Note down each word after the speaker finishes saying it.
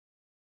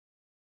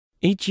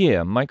Each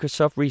year,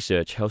 Microsoft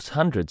Research hosts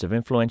hundreds of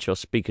influential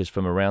speakers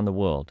from around the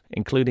world,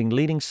 including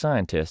leading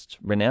scientists,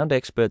 renowned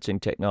experts in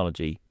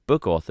technology,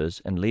 book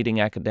authors, and leading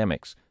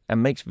academics,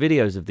 and makes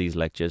videos of these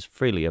lectures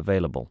freely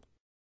available.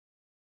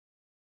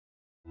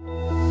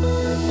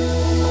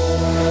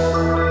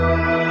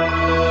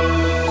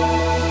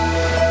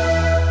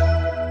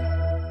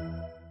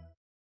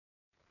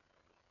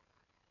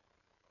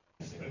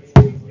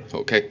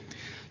 Okay,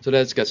 so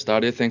let's get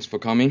started. Thanks for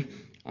coming.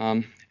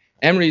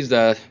 Emery is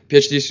a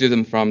PhD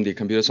student from the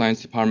computer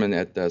science department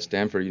at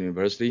Stanford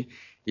University.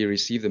 He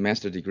received a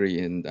master's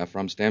degree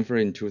from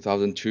Stanford in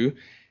 2002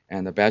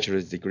 and a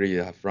bachelor's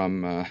degree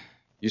from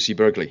UC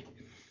Berkeley.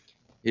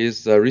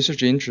 His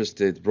research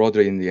interested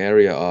broadly in the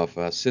area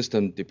of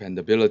system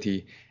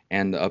dependability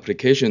and the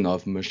application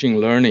of machine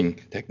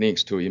learning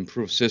techniques to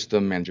improve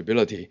system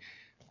manageability.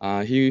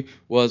 He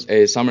was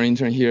a summer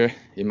intern here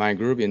in my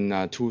group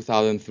in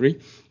 2003.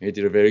 He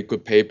did a very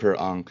good paper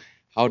on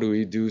how do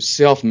we do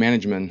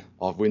self-management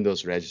of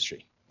Windows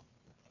registry.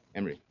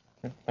 Emery.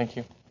 Thank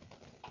you.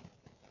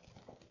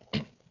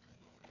 I'm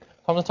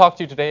going to talk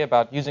to you today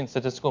about using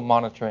statistical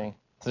monitoring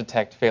to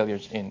detect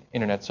failures in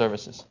internet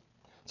services.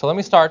 So let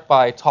me start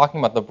by talking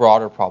about the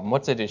broader problem.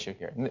 What's at issue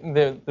here?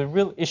 The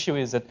real issue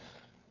is that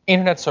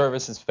internet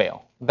services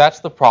fail.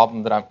 That's the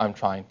problem that I'm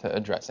trying to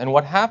address. And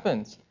what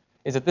happens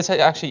is that this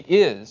actually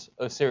is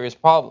a serious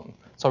problem.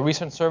 So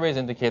recent surveys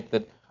indicate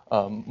that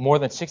more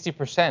than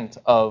 60%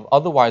 of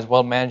otherwise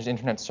well-managed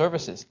internet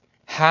services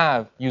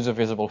have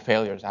user-visible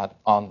failures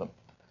on them.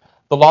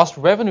 The lost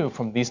revenue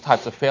from these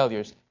types of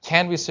failures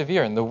can be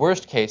severe. In the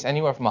worst case,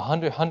 anywhere from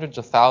hundreds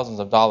of thousands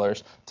of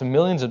dollars to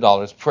millions of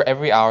dollars for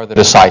every hour that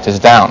a site is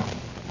down.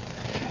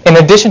 In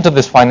addition to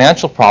this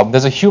financial problem,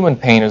 there's a human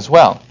pain as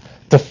well.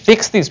 To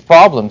fix these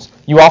problems,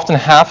 you often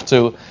have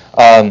to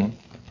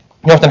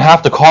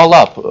call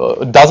up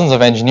dozens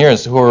of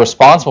engineers who are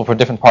responsible for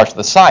different parts of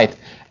the site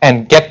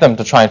and get them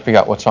to try and figure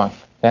out what's wrong.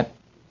 Ben?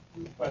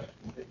 Question.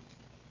 The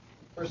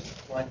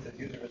first line says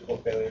user visible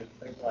failures,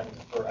 the second line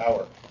is per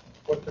hour.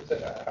 What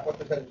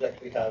percentage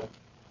actually have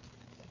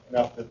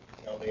enough that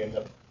they end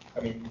up?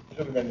 I mean,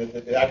 presumably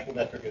then the actual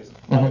metric is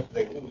how much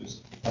they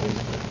lose.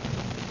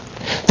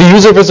 The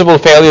user visible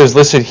failures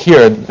listed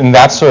here in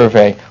that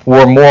survey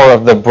were more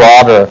of the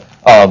broader,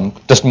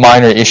 just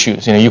minor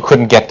issues. You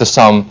couldn't get to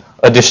some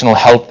additional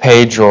help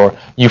page, or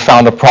you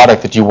found a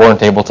product that you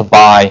weren't able to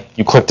buy.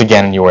 You clicked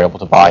again and you were able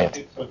to buy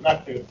it. So it's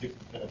not 50%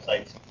 of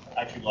sites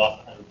actually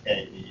lost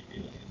 100K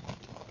in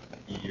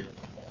a year.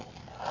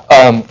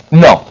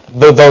 No,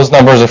 those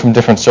numbers are from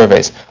different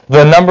surveys.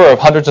 The number of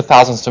hundreds of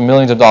thousands to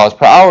millions of dollars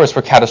per hour is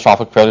for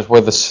catastrophic failures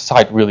where the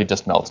site really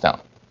just melts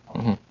down.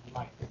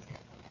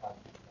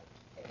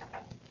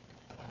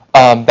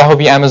 That would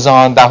be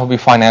Amazon, that would be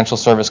financial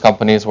service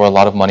companies where a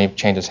lot of money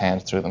changes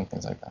hands through them,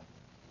 things like that.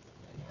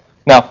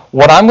 Now,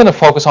 what I'm going to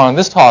focus on in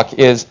this talk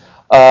is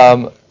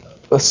some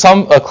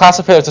class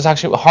of failures that's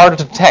actually harder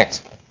to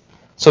detect.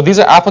 So these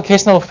are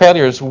application-level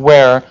failures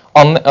where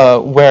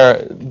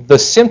the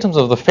symptoms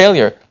of the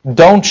failure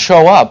don't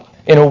show up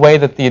in a way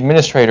that the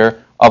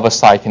administrator of a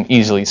site can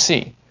easily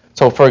see.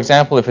 So for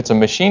example, if it's a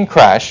machine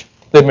crash,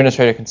 the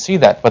administrator can see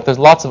that. But there's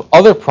lots of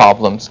other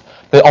problems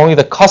that only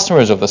the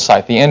customers of the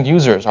site, the end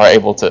users, are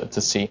able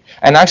to see.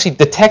 And actually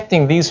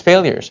detecting these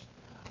failures,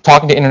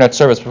 talking to internet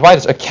service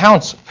providers,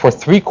 accounts for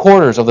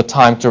 3/4 of the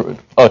time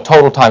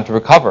total time to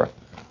recover.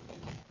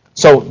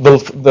 So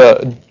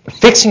the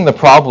fixing the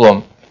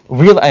problem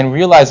and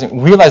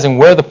realizing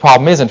where the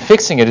problem is and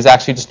fixing it is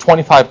actually just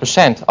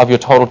 25% of your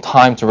total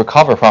time to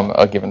recover from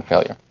a given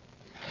failure.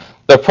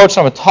 The approach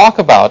I'm going to talk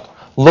about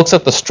looks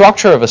at the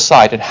structure of a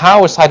site and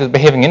how a site is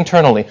behaving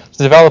internally to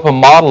develop a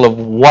model of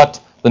what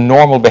the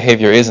normal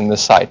behavior is in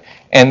this site,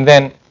 and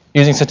then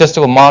using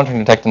statistical monitoring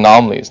to detect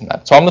anomalies in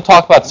that. So I'm going to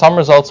talk about some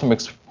results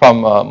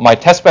from my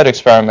testbed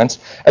experiments,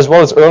 as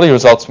well as early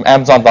results from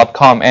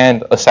Amazon.com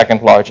and a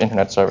second large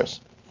internet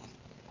service.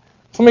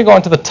 So let me go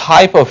into the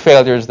type of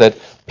failures that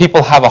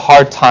people have a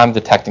hard time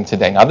detecting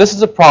today. Now, this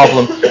is a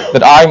problem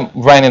that I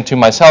ran into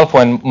myself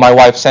when my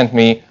wife sent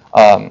me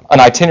an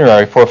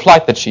itinerary for a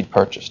flight that she'd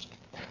purchased.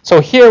 So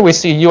here we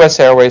see a US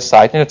Airways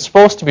site, and it's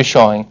supposed to be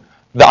showing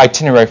the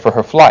itinerary for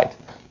her flight.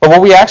 But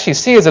what we actually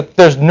see is that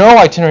there's no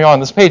itinerary on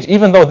this page,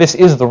 even though this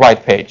is the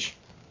right page.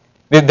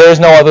 There's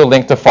no other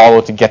link to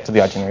follow to get to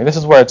the itinerary. This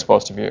is where it's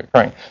supposed to be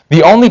occurring.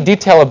 The only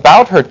detail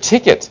about her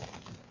ticket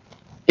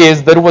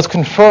is that it was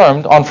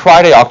confirmed on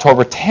Friday,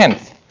 October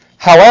 10th.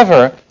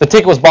 However, the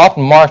ticket was bought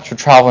in March for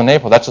travel in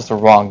April. That's just the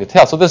wrong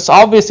detail. So there's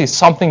obviously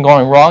something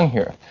going wrong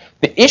here.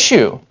 The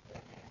issue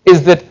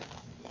is that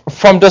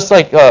from just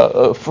like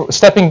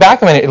stepping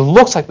back a minute, it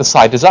looks like the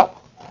site is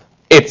up.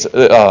 It's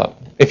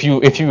if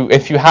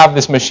you have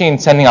this machine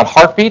sending out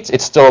heartbeats,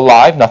 it's still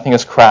alive. Nothing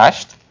has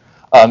crashed.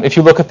 If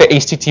you look at the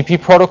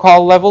HTTP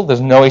protocol level, there's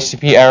no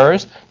HTTP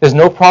errors. There's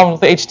no problem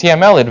with the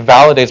HTML. It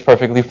validates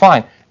perfectly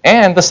fine.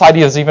 And the site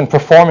is even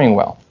performing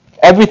well.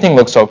 Everything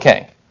looks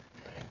okay.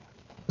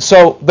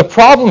 So the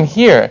problem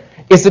here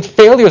is that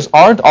failures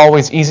aren't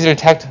always easy to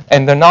detect,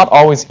 and they're not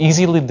always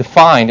easily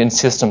defined in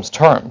systems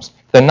terms.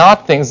 They're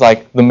not things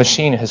like the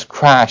machine has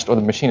crashed or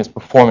the machine is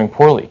performing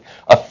poorly.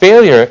 A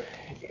failure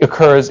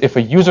occurs if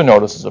a user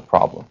notices a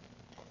problem.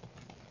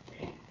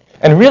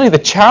 And really the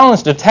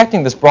challenge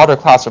detecting this broader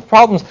class of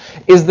problems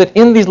is that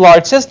in these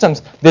large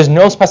systems, there's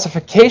no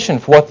specification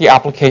for what the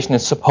application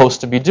is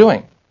supposed to be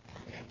doing.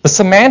 The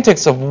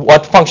semantics of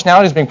what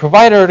functionality is being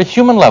provided are at a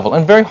human level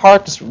and very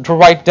hard to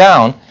write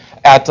down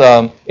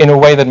in a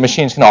way that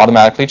machines can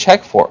automatically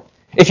check for.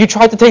 If you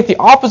try to take the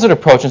opposite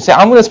approach and say,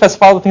 I'm going to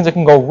specify all the things that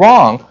can go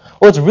wrong,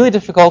 well, it's really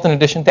difficult in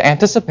addition to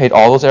anticipate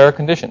all those error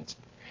conditions.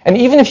 And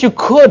even if you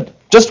could,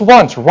 just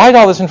once, write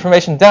all this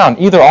information down,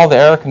 either all the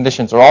error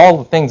conditions or all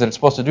the things that it's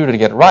supposed to do to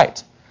get it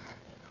right,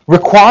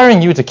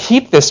 requiring you to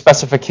keep this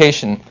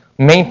specification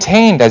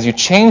maintained as you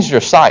change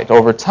your site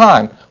over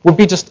time would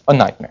be just a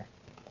nightmare.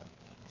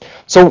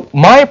 So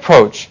my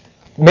approach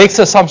makes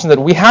the assumption that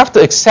we have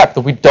to accept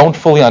that we don't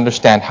fully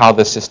understand how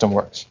this system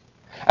works.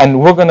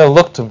 And we're going to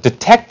look to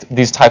detect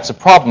these types of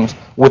problems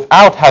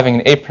without having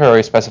an a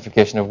priori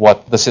specification of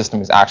what the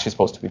system is actually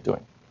supposed to be doing.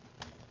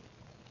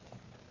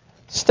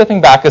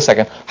 Stepping back a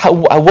second,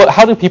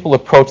 how do people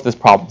approach this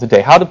problem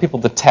today? How do people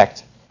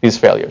detect these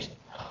failures?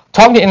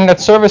 Talking to internet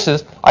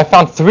services, I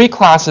found 3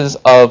 classes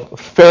of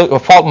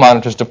fault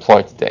monitors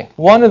deployed today.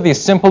 One of these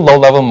simple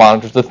low-level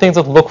monitors, the things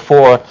that look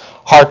for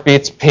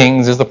heartbeats,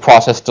 pings, is the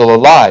process still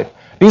alive?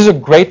 These are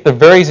great, they're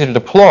very easy to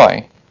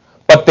deploy,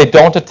 but they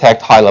don't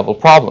detect high-level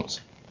problems.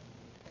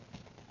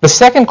 The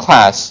second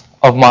class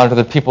of monitor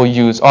that people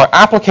use are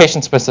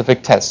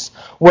application-specific tests,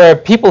 where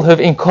people have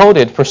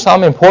encoded for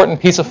some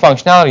important piece of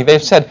functionality.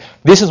 They've said,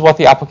 this is what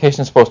the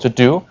application is supposed to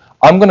do.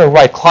 I'm going to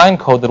write client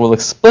code that will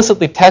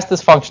explicitly test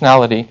this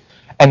functionality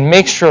and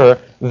make sure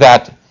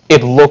that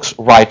it looks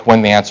right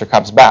when the answer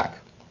comes back.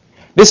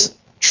 This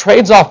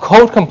trades off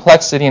code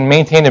complexity and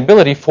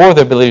maintainability for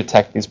the ability to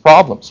detect these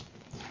problems.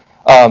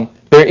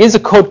 There is a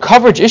code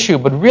coverage issue,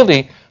 but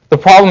really the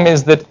problem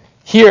is that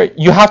here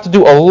you have to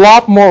do a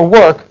lot more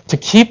work to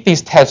keep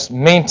these tests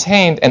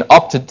maintained and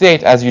up to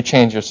date as you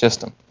change your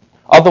system.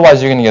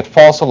 Otherwise, you're going to get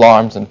false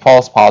alarms and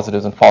false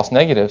positives and false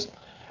negatives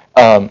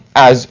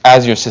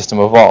as your system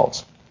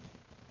evolves.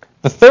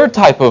 The third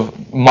type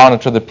of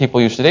monitor that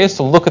people use today is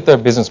to look at their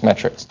business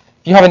metrics.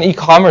 If you have an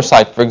e-commerce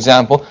site, for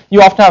example,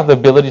 you often have the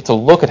ability to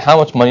look at how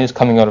much money is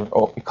coming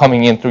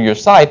in through your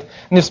site,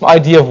 and have some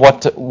idea of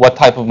what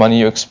type of money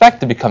you expect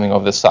to be coming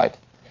over the site.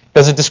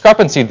 There's a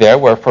discrepancy there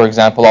where, for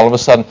example, all of a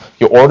sudden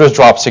your orders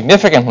drop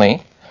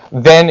significantly,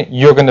 then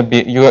you're going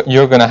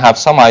to have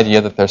some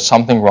idea that there's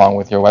something wrong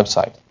with your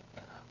website.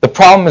 The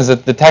problem is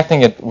that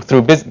detecting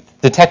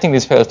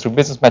these failures through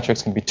business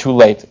metrics can be too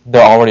late.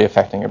 They're already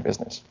affecting your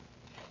business.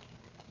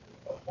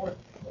 A fourth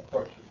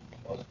approach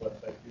most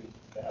websites use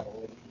is to have a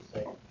link to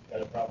say,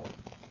 got a problem,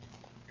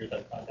 here's how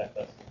to contact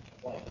us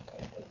and complain.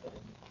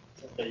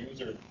 Since their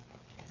user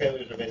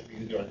failures are basically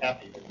user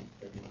unhappy,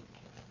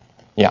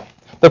 yeah.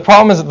 The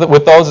problem is that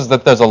with those is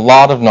that there's a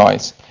lot of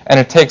noise, and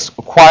it takes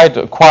quite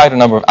a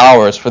number of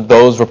hours for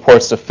those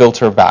reports to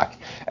filter back.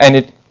 And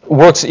it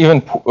works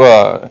even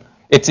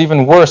it's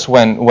even worse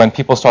when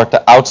people start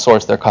to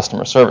outsource their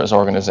customer service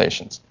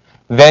organizations.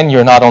 Then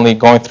you're not only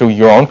going through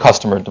your own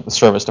customer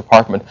service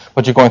department,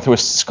 but you're going through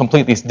a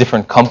completely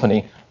different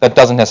company that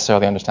doesn't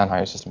necessarily understand how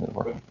your system is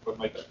working. But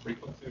like the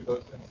frequency of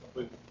those things,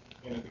 simply,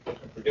 because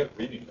forget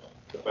reading them.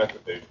 The fact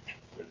that they're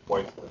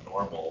twice the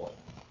normal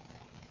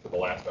for the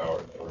last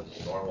hour, or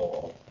the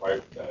normal prior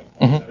to that.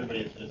 Mm-hmm. Everybody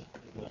is just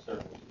particular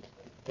services.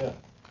 Yeah.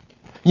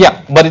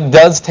 Yeah, but it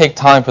does take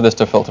time for this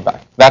to filter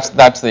back. That's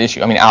the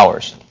issue. I mean,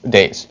 hours,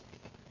 days.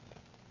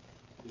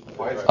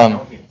 Why is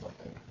counting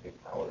something take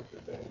hours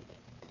a day?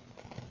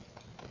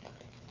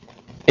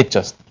 It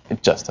just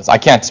does. I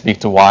can't speak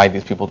to why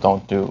these people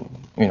don't do,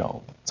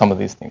 some of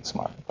these things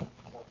smart.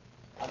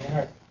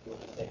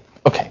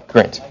 Okay,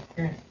 great.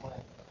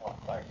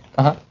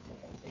 Uh-huh.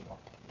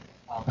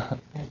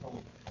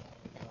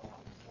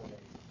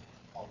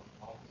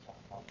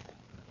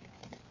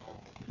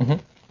 Mm-hmm.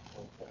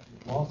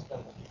 Most of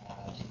them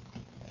have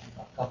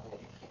a couple of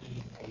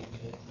key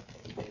pages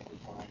that they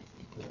define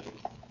security.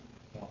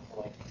 So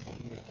like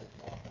computer, for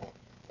example,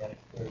 that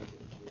query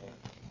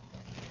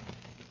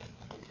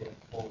is a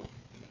full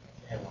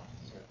airline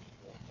search.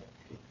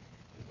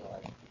 So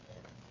like,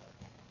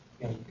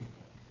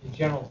 in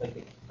general, they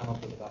could come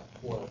up with about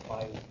 4 or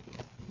 5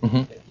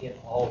 that hit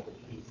all of the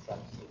key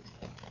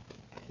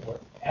subsystems. Or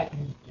at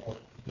user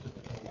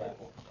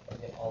level,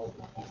 hit all of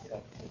the key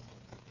subsystems.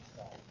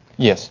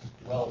 Yes.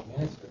 Well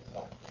administered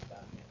software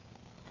down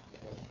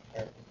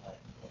here.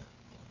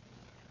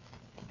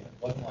 It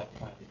wasn't like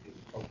trying to do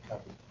code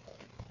coverage.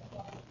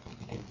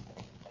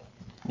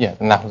 Yeah,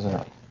 and that was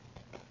enough.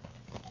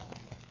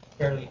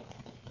 Fairly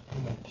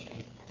human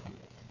machine.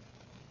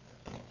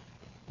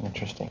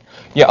 Interesting.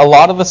 Yeah, a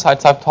lot of the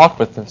sites I've talked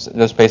with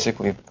just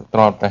basically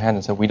thrown up their hand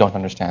and said, we don't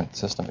understand the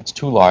system. It's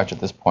too large at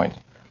this point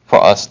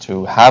for us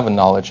to have a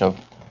knowledge of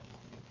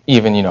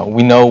even,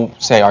 we know,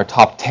 say, our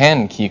top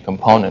 10 key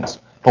components,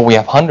 but we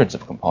have hundreds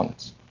of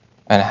components.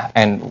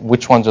 and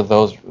which ones of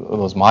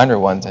those minor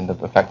ones end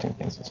up affecting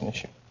things is an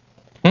issue.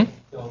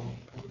 So,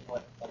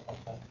 what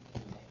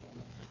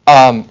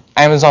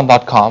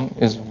Amazon.com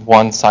is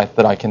one site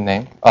that I can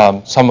name.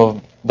 Some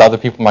of the other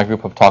people in my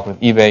group have talked with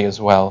eBay as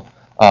well.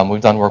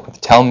 We've done work with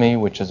TellMe,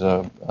 which is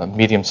a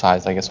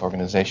medium-sized, I guess,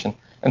 organization,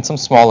 and some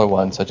smaller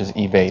ones such as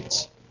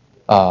Ebates,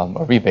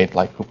 or Rebate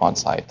like Coupon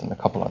Site, and a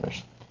couple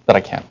others that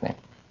I can't name.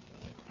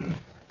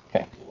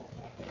 Okay.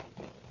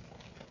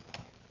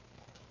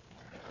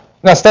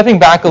 Now, stepping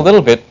back a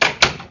little bit,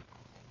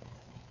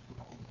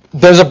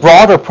 there's a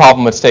broader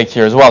problem at stake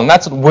here as well, and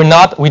that's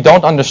we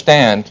don't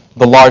understand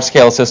the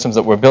large-scale systems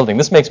that we're building.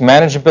 This makes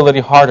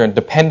manageability harder and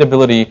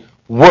dependability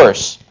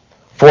worse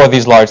for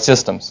these large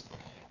systems.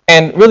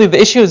 And really, the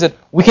issue is that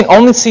we can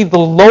only see the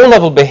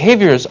low-level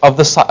behaviors of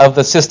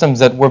the systems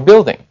that we're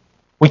building.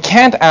 We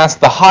can't ask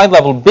the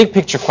high-level,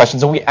 big-picture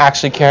questions that we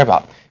actually care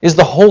about. Is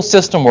the whole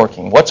system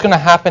working? What's going to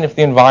happen if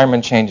the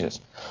environment changes?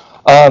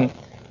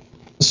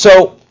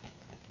 So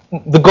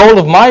the goal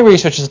of my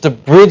research is to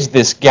bridge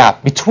this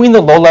gap between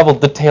the low-level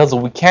details that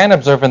we can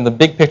observe and the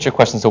big-picture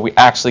questions that we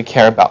actually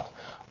care about.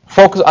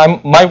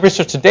 My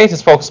research to date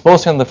is focused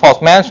mostly on the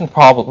fault management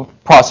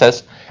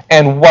process,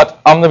 and what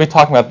I'm going to be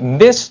talking about in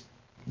this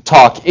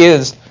talk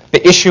is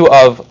the issue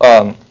of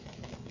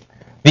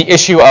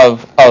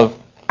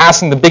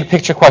asking the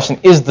big-picture question: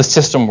 is the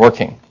system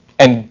working?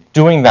 And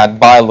doing that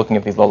by looking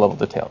at these low-level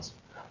details.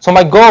 So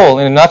my goal,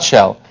 in a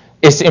nutshell,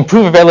 is to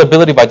improve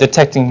availability by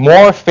detecting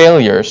more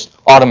failures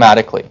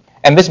automatically.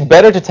 And this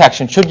better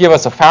detection should give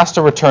us a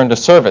faster return to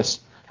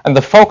service. And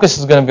the focus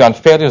is going to be on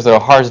failures that are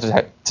hard to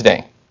detect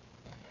today.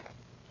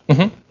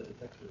 Mm-hmm. The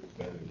detection of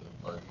failures,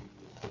 are you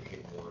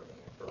pushing more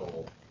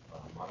internal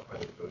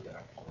modified code to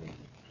actually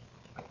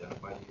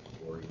identify these,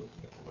 or are you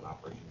looking at from an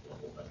operations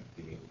level that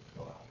being able to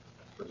go out?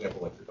 For example,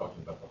 like you're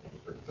talking about something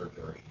with third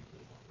generation,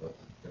 that's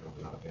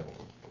generally not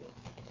available for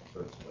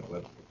services like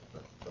web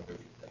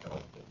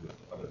technology that do it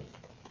for others.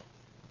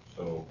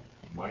 So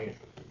my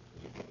interest is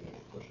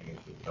pushing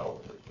into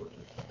developer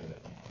resources, something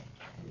that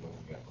you're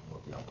looking at from more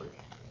of the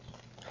operations.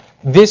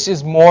 This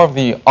is more of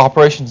the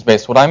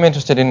operations-based. What I'm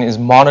interested in is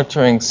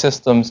monitoring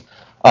systems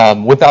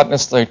without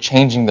necessarily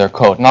changing their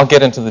code. And I'll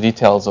get into the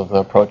details of the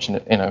approach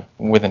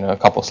within a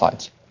couple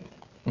slides.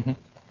 Mm-hmm.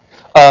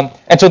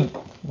 And so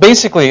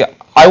basically,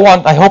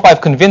 I hope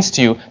I've convinced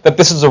you that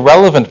this is a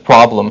relevant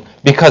problem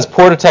because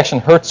poor detection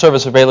hurts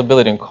service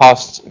availability and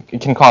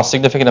can cost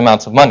significant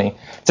amounts of money.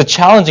 It's a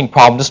challenging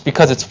problem just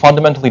because it's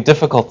fundamentally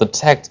difficult to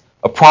detect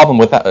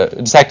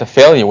detect a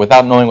failure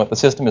without knowing what the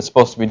system is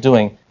supposed to be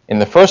doing in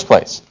the first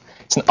place.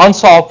 It's an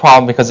unsolved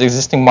problem because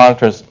existing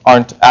monitors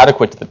aren't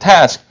adequate to the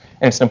task,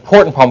 and it's an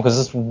important problem because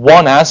it's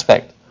one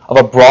aspect of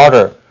a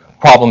broader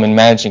problem in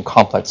managing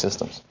complex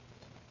systems.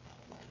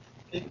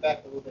 Take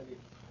back a little bit to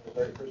the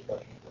very first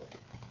question.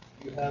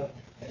 Do you have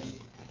any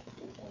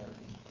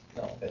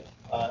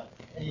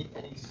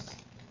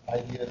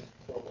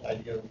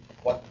idea of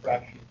what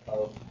fraction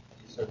of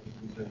these sort of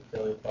user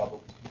failure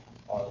problems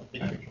are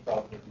big picture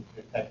problems that you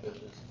detect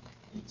versus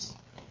these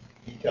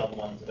detailed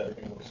ones that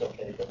everything looks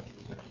okay, but the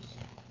users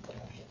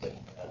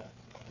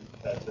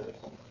bad service?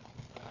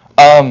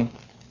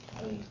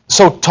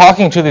 So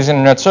talking to these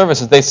internet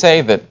services, they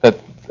say that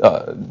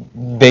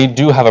they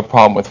do have a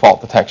problem with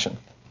fault detection.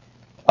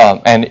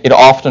 And it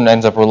often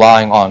ends up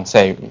relying on,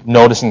 say,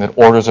 noticing that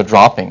orders are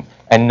dropping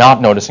and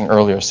not noticing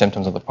earlier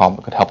symptoms of the problem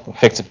that could help them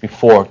fix it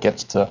before it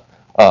gets to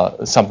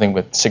something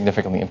that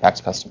significantly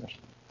impacts customers.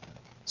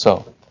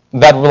 So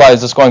that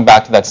relies, just going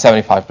back to that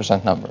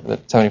 75% number,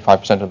 that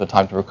 75% of the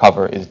time to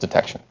recover is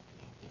detection.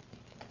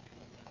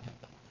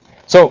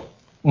 So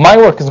my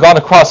work has gone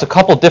across a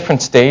couple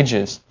different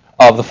stages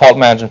of the fault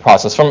management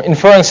process, from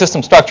inferring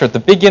system structure at the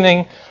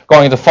beginning,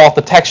 going into fault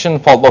detection,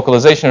 fault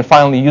localization, and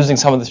finally using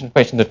some of this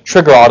information to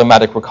trigger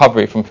automatic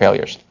recovery from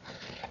failures.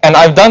 And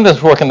I've done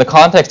this work in the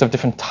context of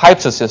different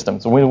types of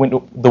systems: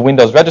 the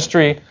Windows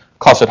registry,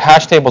 clustered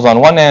hash tables on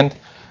one end,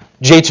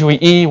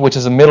 J2EE, which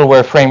is a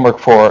middleware framework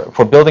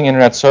for building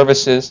internet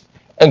services,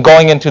 and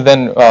going into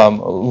then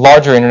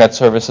larger internet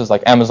services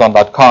like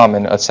Amazon.com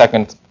and a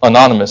second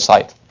anonymous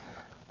site.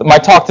 But my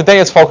talk today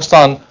is focused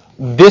on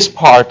this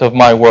part of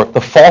my work,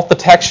 the fault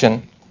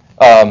detection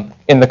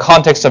in the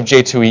context of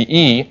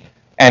J2EE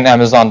and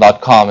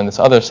Amazon.com and this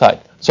other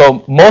site.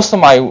 So most of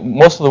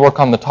the work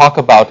I'm going to talk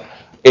about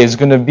is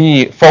going to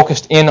be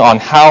focused in on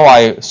how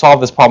I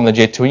solve this problem in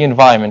the J2EE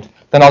environment.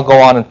 Then I'll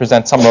go on and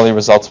present some early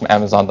results from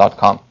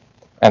Amazon.com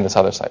and this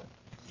other site.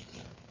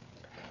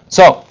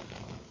 So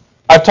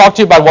I've talked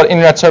to you about what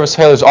internet service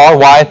failures are,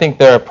 why I think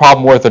they're a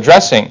problem worth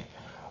addressing.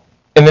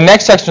 In the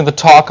next section of the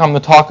talk, I'm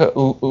going to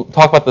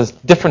talk about the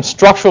different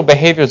structural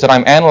behaviors that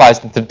I'm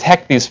analyzing to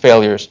detect these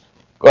failures,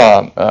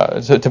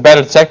 to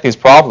better detect these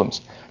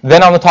problems.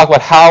 Then I'm going to talk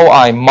about how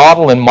I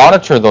model and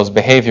monitor those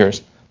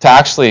behaviors to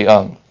actually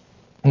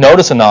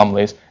notice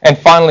anomalies. And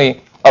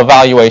finally,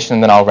 evaluation,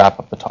 and then I'll wrap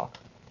up the talk.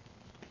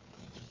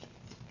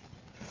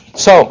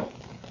 So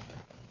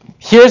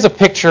here's a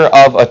picture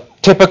of a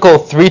typical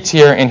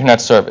three-tier internet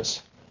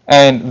service.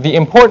 And the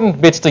important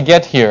bits to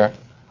get here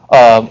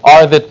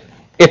are that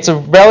it's a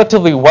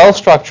relatively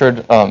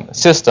well-structured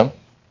system.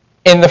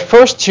 In the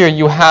first tier,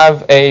 you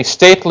have a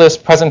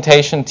stateless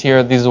presentation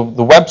tier. These are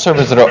the web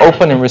servers that are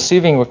open and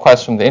receiving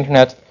requests from the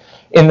internet.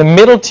 In the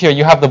middle tier,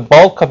 you have the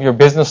bulk of your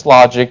business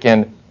logic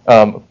and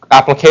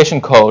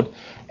application code.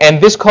 And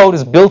this code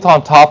is built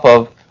on top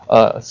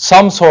of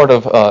some sort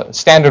of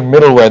standard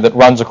middleware that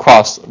runs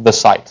across the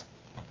site.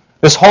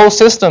 This whole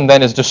system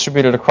then is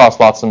distributed across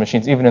lots of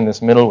machines, even in this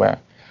middleware.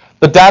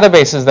 The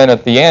databases then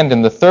at the end,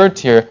 in the third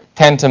tier,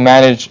 tend to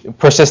manage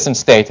persistent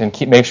state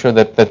and make sure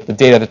that the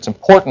data that's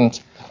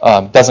important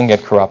doesn't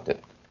get corrupted.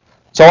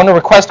 So when a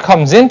request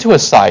comes into a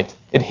site,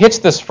 it hits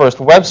this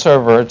first web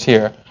server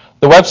tier.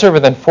 The web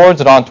server then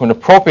forwards it on to an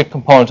appropriate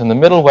component in the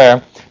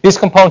middleware. These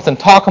components then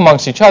talk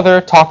amongst each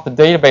other, talk to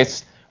the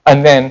database,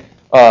 and then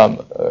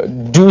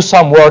do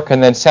some work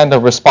and then send a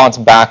response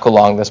back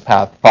along this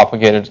path,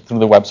 propagated through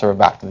the web server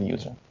back to the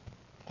user.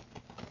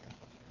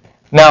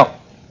 Now,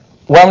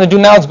 what I'm going to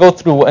do now is go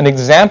through an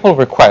example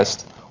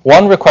request.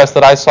 One request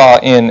that I saw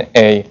in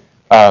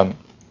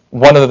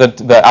one of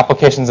the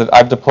applications that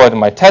I've deployed in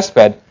my test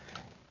bed.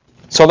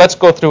 So let's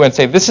go through and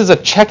say this is a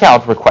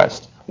checkout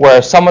request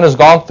where someone has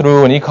gone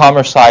through an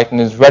e-commerce site and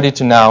is ready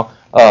to now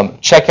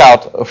check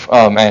out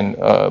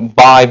and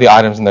buy the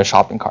items in their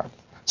shopping cart.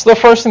 So the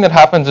first thing that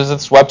happens is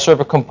this web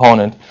server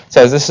component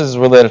says this is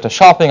related to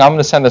shopping. I'm going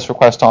to send this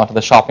request on to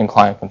the shopping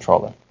client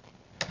controller.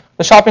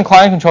 The shopping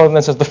client controller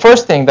then says the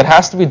first thing that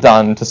has to be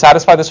done to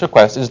satisfy this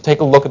request is to take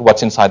a look at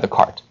what's inside the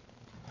cart.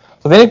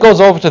 So then it goes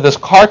over to this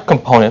cart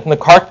component, and the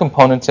cart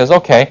component says,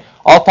 okay,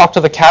 I'll talk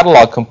to the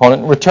catalog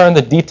component and return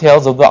the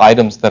details of the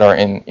items that are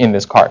in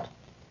this cart.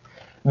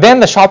 Then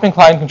the shopping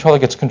client controller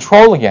gets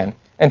control again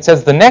and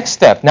says the next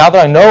step, now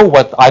that I know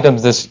what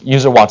items this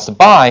user wants to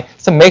buy,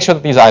 is to make sure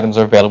that these items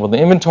are available in the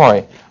inventory.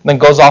 And then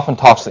goes off and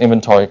talks to the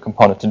inventory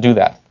component to do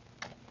that.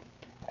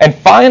 And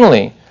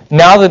finally,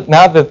 now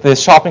that the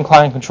shopping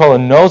client controller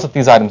knows that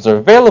these items are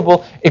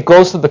available, it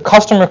goes to the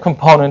customer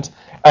component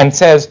and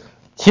says,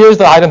 here's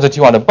the items that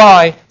you want to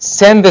buy,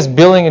 send this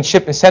billing and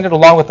shipping, send it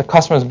along with the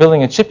customer's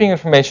billing and shipping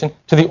information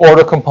to the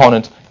order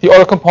component. The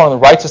order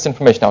component writes this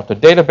information out to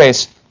the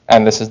database,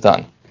 and this is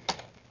done.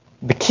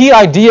 The key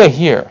idea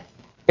here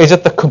is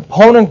that the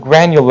component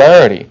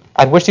granularity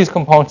at which these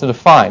components are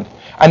defined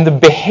and the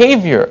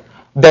behavior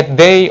that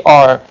they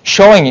are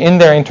showing in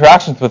their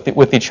interactions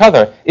with each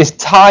other is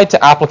tied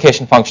to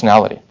application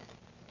functionality.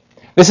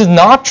 This is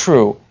not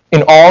true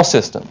in all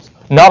systems.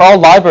 Not all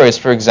libraries,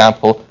 for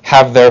example,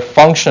 have their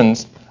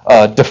functions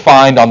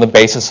defined on the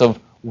basis of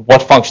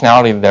what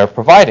functionality they're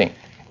providing.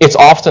 It's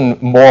often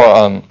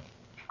more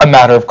a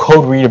matter of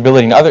code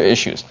readability and other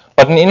issues.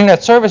 But in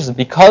internet services,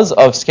 because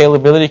of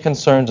scalability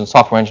concerns and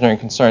software engineering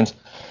concerns,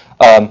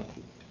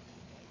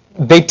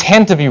 they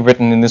tend to be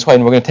written in this way,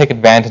 and we're going to take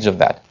advantage of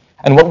that.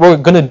 And what we're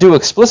going to do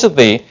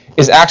explicitly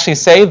is actually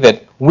say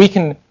that we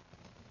can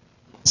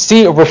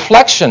see a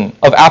reflection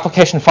of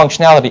application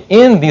functionality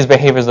in these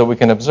behaviors that we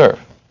can observe.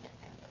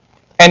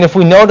 And if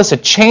we notice a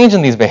change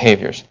in these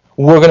behaviors,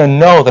 we're going to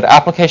know that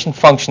application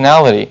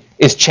functionality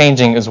is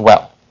changing as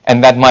well,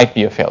 and that might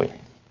be a failure.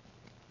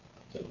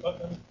 So,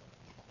 I'm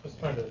just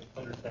trying to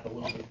understand a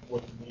little bit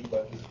what you mean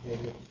by this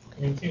behavior. I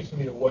mean, it seems to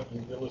me that what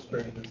you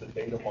illustrated is a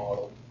data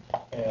model,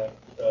 and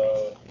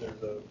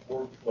there's a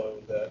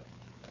workflow that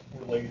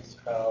relates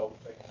how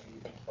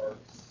moving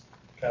carts,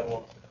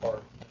 catalogs the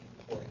cart.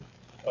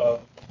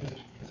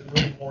 Is it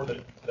really more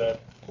that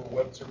for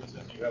web services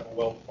you have a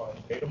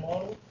well-defined data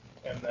model,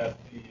 and that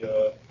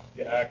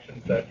the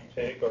actions that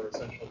you take are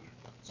essentially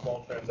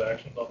small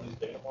transactions on these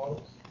data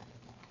models?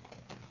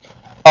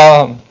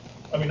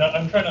 I mean,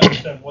 I'm trying to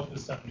understand what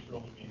this sentence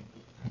really means.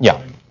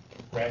 Yeah.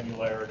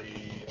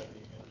 Granularity and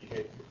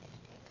behavior.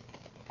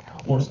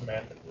 More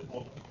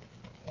semantically.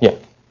 Yeah.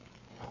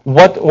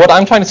 What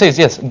I'm trying to say is,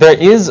 yes, there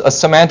is a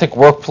semantic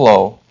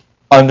workflow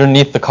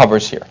underneath the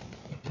covers here.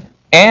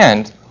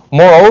 And,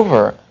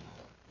 moreover,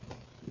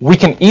 we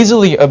can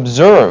easily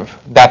observe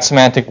that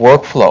semantic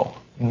workflow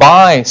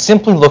by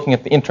simply looking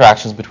at the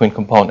interactions between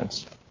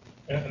components.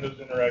 And those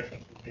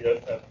interactions would be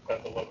at the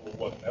level of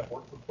what,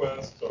 network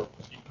requests or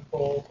procedure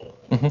calls?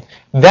 Or?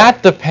 Mm-hmm.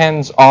 That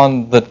depends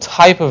on the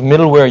type of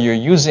middleware you're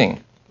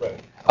using.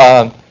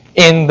 Right.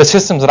 In the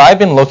systems that I've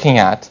been looking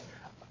at,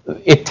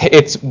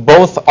 it's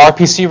both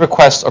RPC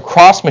requests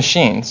across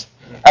machines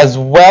as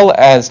well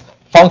as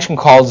function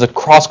calls that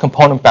cross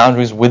component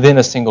boundaries within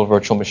a single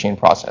virtual machine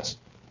process.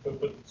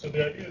 So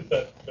the idea is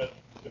that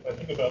if I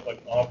think about like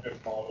an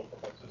object model for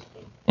my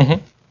system, Mm-hmm.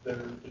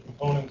 the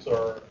components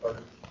are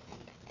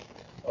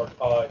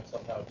tied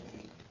somehow to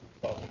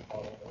the object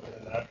model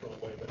in a natural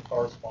way that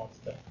corresponds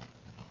to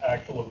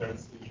actual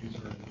events the user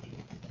is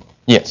doing.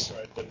 Yes.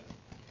 Right?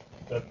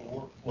 That the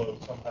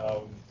workflow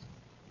somehow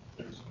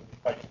there's some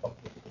tight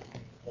conflict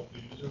between what the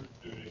user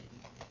is doing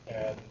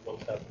and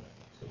what's happening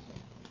in the system.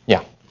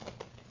 Yeah,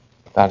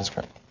 that is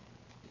correct.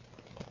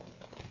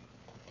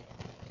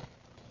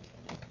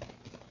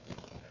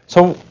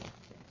 So,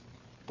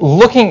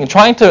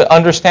 trying to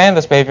understand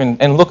this behavior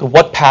and look at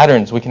what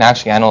patterns we can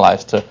actually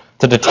analyze to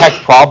detect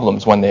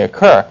problems when they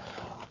occur,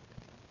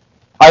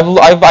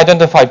 I've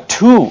identified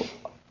two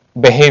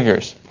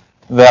behaviors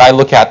that I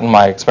look at in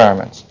my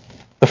experiments.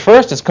 The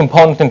first is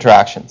component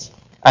interactions,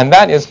 and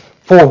that is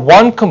for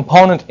one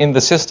component in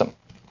the system,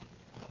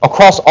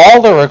 across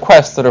all the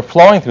requests that are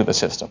flowing through the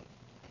system,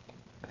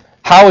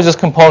 how is this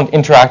component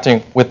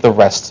interacting with the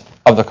rest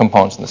of the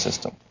components in the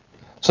system?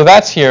 So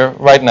that's here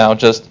right now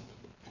just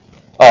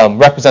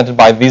represented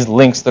by these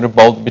links that are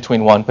bolded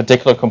between one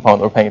particular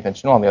component or paying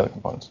attention to all the other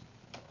components.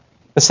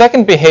 The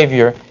second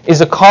behavior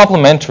is a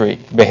complementary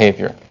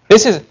behavior.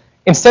 This is,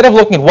 instead of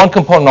looking at one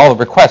component and all the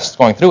requests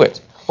going through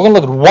it, we're going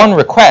to look at one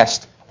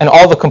request and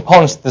all the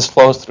components that this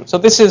flows through. So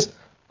this is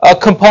a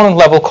component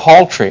level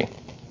call tree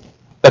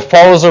that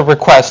follows a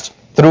request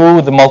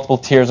through the multiple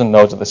tiers and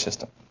nodes of the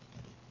system.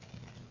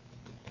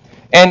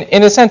 And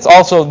in a sense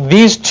also,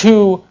 these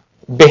two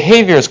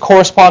behaviors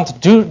correspond to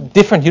two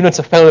different units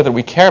of failure that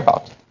we care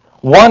about.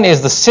 One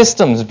is the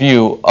system's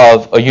view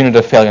of a unit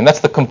of failure, and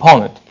that's the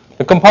component.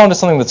 The component is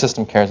something the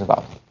system cares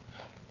about.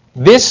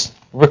 This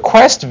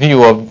request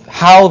view of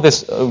how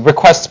this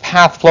request's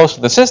path flows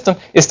through the system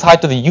is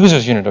tied to the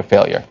user's unit of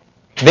failure.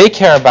 They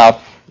care about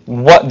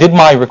what did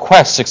my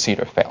request succeed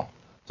or fail.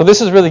 So this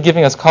is really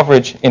giving us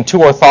coverage in two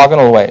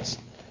orthogonal ways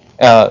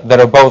that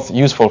are both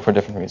useful for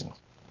different reasons.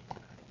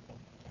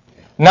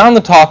 Now I'm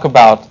going to talk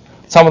about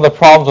some of the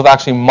problems with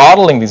actually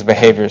modeling these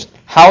behaviors,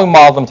 how we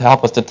model them to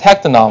help us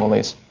detect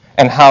anomalies,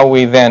 and how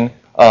we then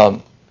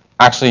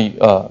actually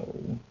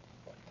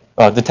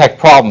detect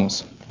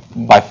problems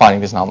by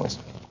finding these anomalies.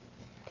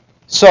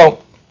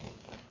 So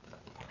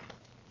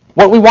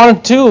what we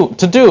want to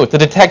do to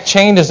detect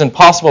changes and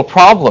possible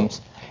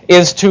problems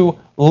is to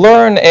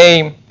learn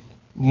a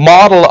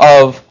model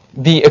of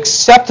the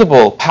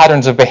acceptable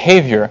patterns of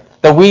behavior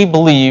that we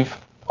believe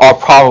are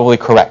probably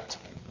correct.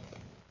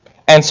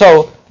 And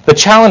so the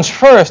challenge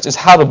first is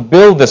how to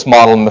build this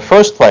model in the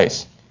first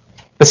place.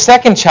 The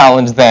second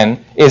challenge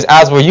then is,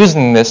 as we're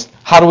using this,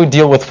 how do we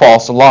deal with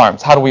false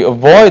alarms? How do we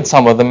avoid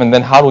some of them, and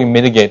then how do we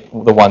mitigate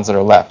the ones that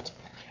are left?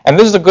 And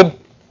this is a good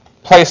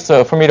place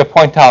for me to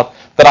point out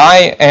that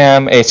I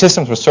am a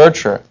systems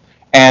researcher,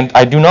 and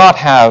I do not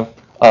have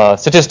a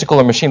statistical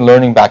or machine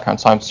learning background,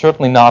 so I'm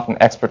certainly not an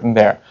expert in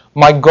there.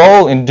 My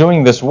goal in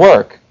doing this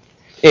work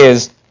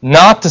is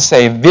not to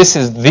say this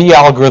is the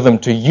algorithm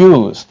to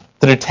use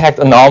to detect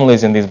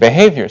anomalies in these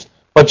behaviors,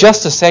 but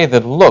just to say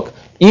that, look,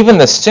 even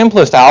the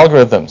simplest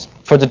algorithms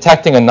for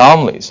detecting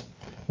anomalies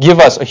give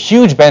us a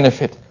huge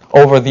benefit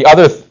over the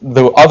other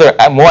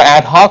more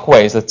ad hoc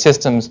ways that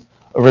systems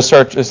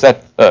researchers,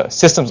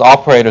 systems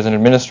operators and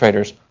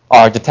administrators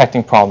are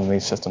detecting problems in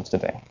these systems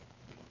today.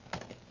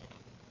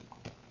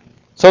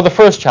 So the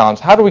first challenge,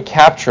 how do we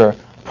capture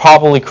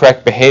probably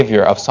correct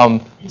behavior of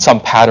some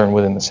pattern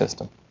within the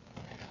system?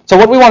 So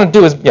what we want to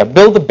do is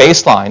build a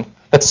baseline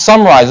that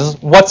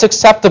summarizes what's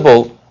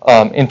acceptable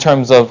in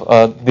terms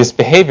of this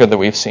behavior that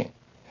we've seen.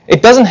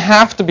 It doesn't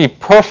have to be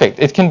perfect.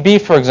 It can be,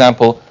 for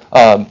example,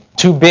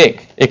 too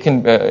big. It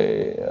can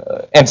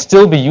and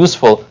still be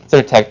useful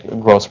to detect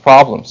gross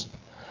problems.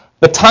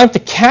 The time to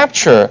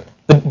capture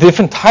the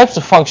different types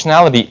of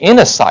functionality in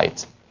a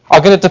site are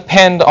going to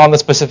depend on the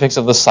specifics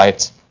of the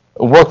site's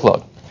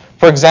workload.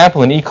 For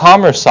example, an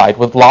e-commerce site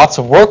with lots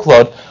of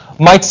workload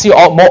might see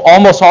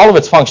almost all of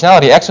its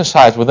functionality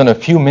exercised within a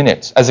few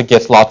minutes as it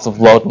gets lots of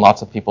load and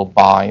lots of people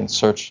buy and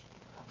search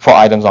for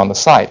items on the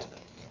site.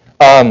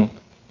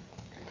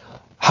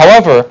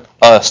 However,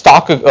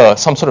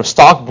 some sort of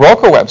stock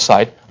broker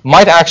website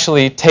might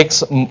actually take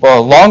a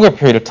longer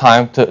period of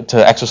time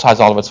to exercise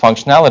all of its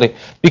functionality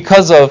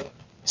because of,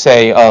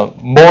 say,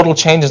 modal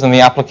changes in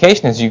the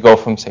application as you go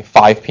from, say,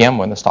 5 p.m.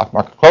 when the stock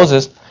market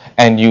closes,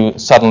 and you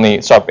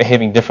suddenly start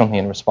behaving differently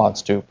in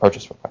response to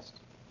purchase requests.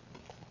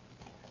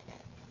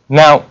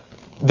 Now,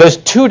 there's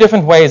two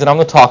different ways that I'm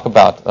going to talk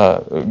about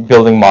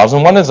building models,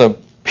 and one is a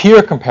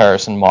peer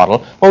comparison model,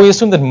 where we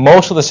assume that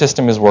most of the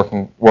system is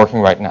working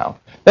right now.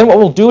 Then what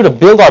we'll do to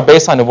build our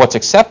baseline of what's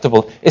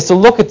acceptable is to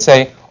look at,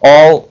 say,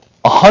 all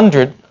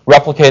 100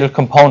 replicated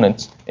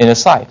components in a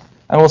site.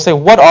 And we'll say,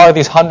 what are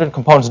these 100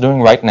 components doing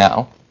right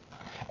now?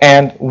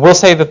 And we'll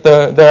say that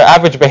their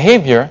average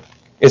behavior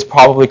is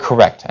probably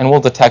correct, and we'll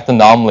detect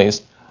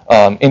anomalies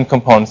in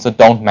components that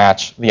don't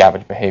match the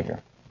average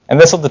behavior. And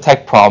this will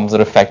detect problems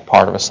that affect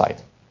part of a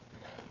site.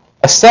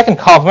 A second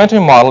complementary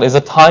model is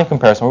a time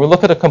comparison, where we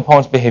look at a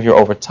component's behavior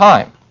over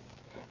time.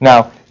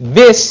 Now,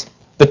 this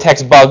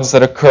detects bugs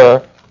that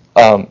occur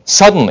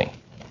suddenly,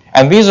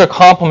 and these are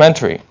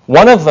complementary.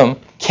 One of them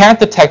can't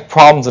detect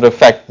problems that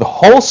affect the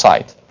whole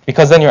site,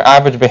 because then your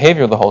average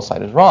behavior of the whole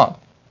site is wrong.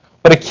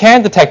 But it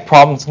can detect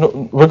problems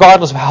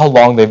regardless of how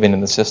long they've been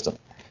in the system.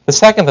 The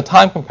second, the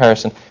time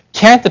comparison,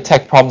 can't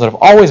detect problems that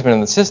have always been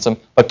in the system,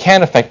 but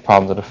can affect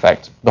problems that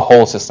affect the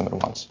whole system at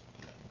once.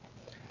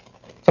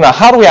 So now,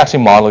 how do we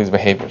actually model these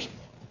behaviors?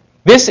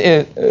 This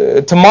is,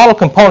 to model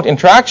component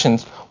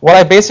interactions, what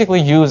I basically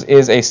use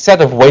is a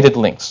set of weighted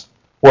links,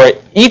 where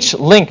each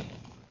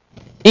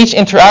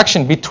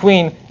interaction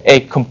between a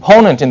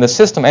component in the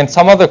system and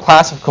some other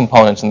class of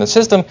components in the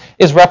system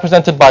is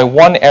represented by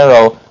one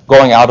arrow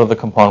going out of the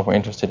component we're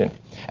interested in.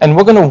 and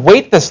we're going to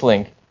weight this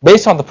link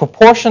based on the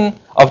proportion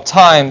of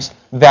times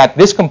that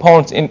this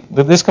component's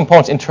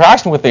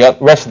interaction with the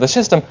rest of the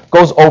system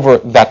goes over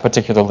that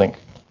particular link.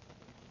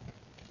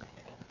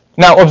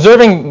 Now,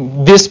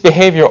 observing this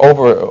behavior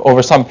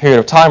over some period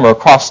of time or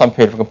across some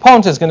period of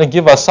components is going to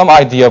give us some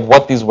idea of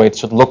what these weights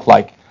should look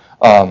like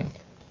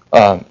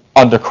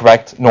under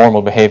correct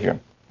normal behavior.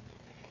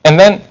 And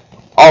then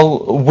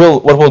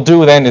what we'll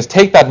do then is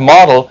take that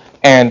model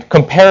and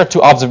compare it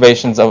to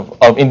observations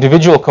of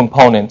individual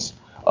components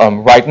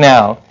right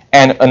now,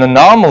 and an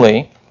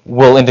anomaly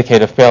will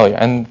indicate a failure.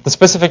 And the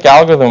specific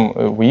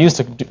algorithm we use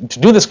to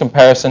do this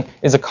comparison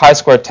is a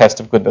chi-square test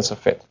of goodness of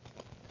fit.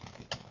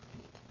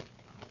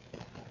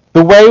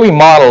 The way we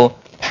model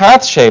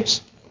path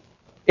shapes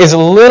is a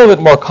little bit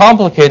more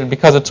complicated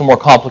because it's a more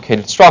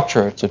complicated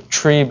structure. It's a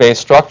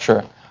tree-based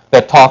structure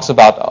that talks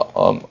about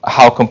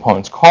how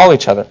components call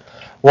each other.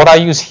 What I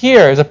use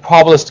here is a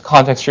probabilistic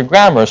context-free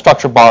grammar, a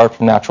structure borrowed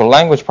from natural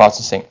language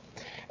processing.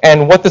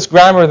 And what this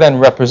grammar then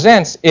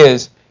represents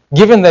is,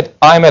 given that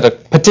I'm at a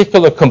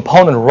particular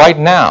component right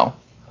now,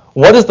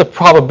 what is the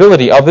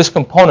probability of this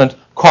component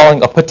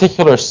calling a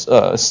particular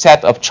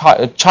set of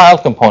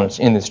child components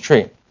in this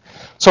tree?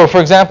 So,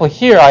 for example,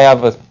 here I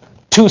have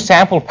two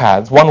sample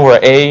paths, one where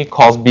A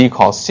calls B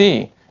calls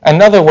C,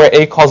 another where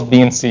A calls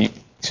B and C,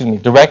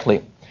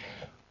 directly.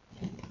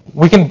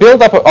 We can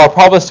build up our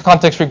probabilistic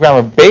context-free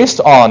grammar based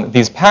on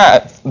these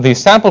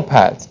sample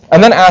paths,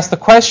 and then ask the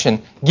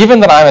question, given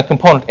that I'm at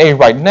component A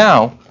right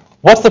now,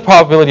 what's the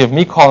probability of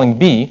me calling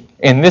B,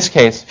 in this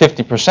case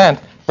 50%,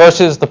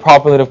 versus the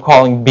probability of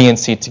calling B and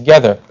C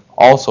together,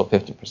 also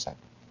 50%.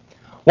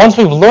 Once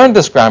we've learned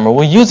this grammar,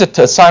 we'll use it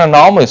to assign an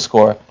anomaly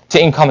score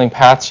to incoming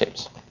path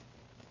shapes.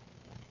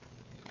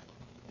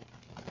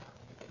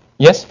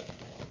 Yes?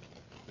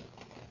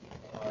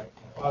 Well,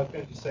 I was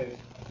going to say that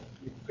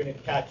you're going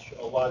to catch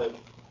a lot of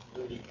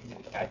really easy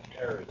to catch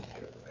errors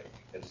here, right?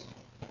 Because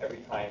every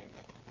time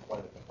one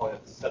of the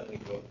components suddenly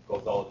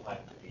goes all the time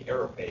to the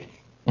error page,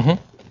 it's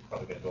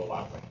probably going to go a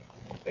lot wrong.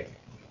 It's going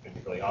to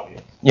be really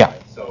obvious. Yeah.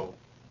 Right? So,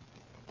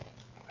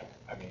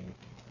 I mean,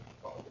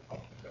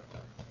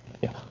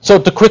 yeah. So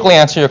to quickly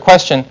answer your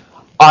question,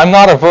 I'm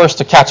not averse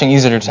to catching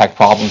easy to detect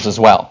problems as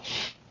well.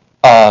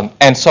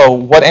 And so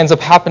what ends up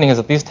happening is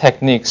that these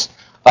techniques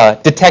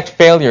detect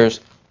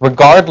failures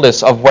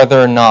regardless of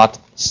whether or not,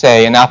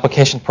 say, an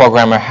application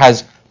programmer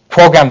has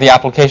programmed the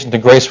application to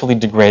gracefully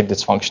degrade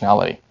its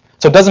functionality.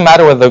 So it doesn't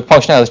matter whether the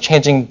functionality is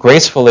changing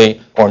gracefully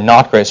or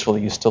not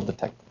gracefully, you still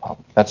detect the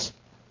problem.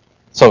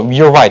 So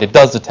you're right, it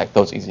does detect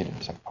those easy to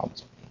detect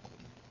problems.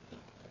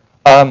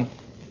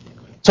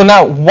 So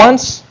now,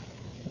 once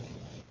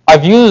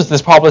I've used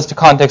this probabilistic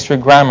context-free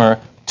grammar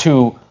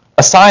to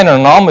assign an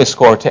anomaly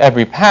score to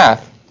every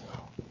path,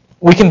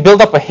 we can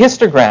build up a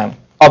histogram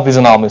of these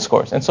anomaly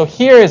scores. And so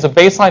here is a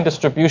baseline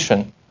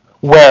distribution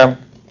where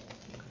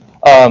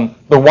the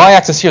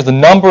y-axis here is the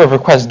number of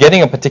requests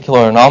getting a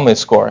particular anomaly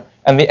score,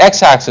 and the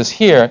x-axis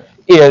here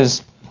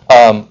is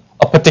a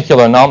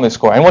particular anomaly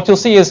score. And what you'll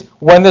see is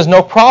when there's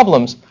no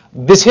problems,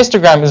 this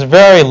histogram is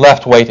very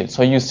left-weighted.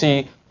 So you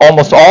see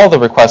almost all the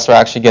requests are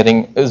actually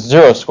getting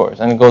 0 scores,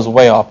 and it goes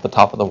way off the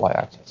top of the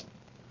y-axis.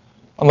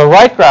 On the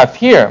right graph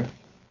here,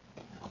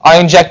 I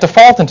inject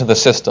default into the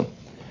system,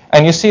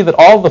 and you see that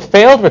all the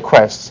failed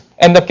requests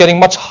end up getting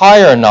much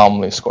higher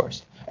anomaly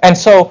scores. And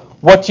so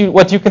what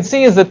you can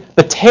see is that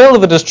the tail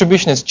of the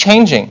distribution is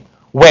changing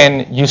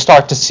when you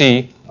start to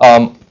see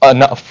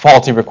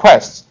faulty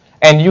requests.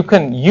 And you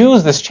can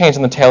use this change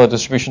in the tail of the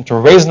distribution to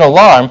raise an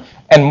alarm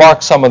and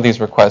mark some of these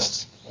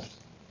requests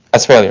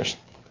as failures.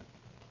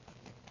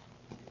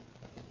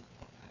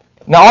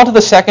 Now on to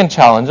the second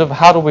challenge of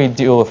how do we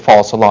deal with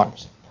false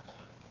alarms.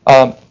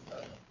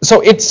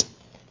 So it's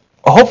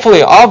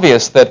hopefully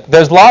obvious that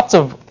there's lots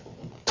of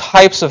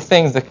types of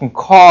things that can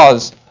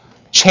cause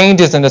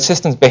changes in the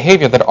system's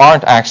behavior that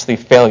aren't actually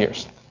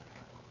failures.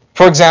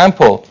 For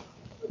example,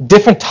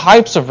 different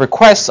types of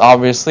requests,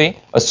 obviously,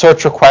 a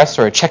search request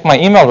or a check my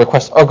email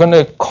request, are going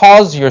to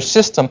cause your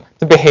system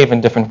to behave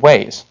in different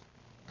ways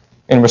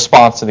in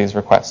response to these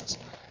requests.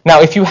 Now,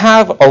 if you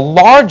have a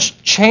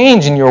large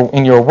change in your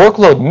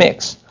workload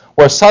mix,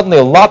 where suddenly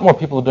a lot more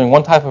people are doing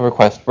one type of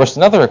request versus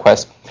another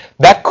request,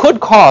 that could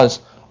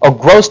cause a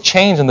gross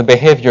change in the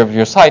behavior of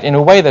your site in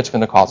a way that's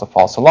going to cause a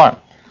false alarm.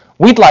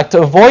 We'd like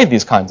to avoid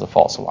these kinds of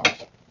false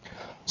alarms.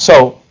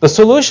 So the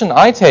solution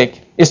I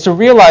take is to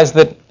realize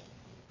that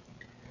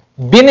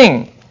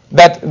binning,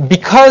 that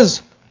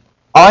because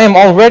I am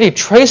already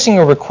tracing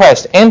a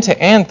request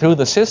end-to-end through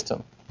the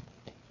system,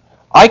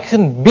 I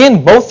can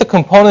bin both the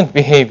component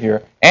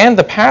behavior and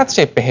the path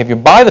shape behavior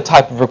by the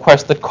type of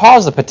request that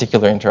caused a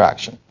particular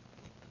interaction.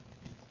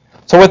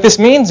 So what this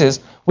means is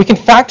we can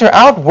factor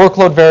out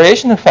workload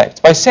variation effects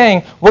by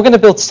saying we're going to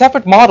build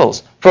separate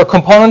models for a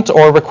component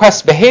or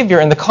request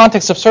behavior in the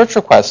context of search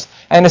requests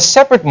and a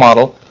separate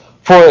model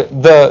for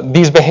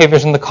these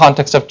behaviors in the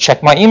context of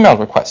check my email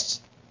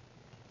requests.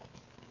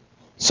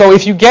 So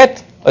if you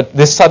get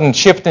this sudden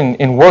shift in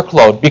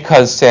workload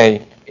because,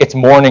 say, it's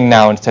morning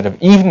now instead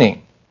of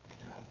evening,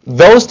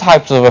 those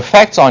types of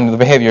effects on the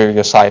behavior of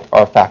your site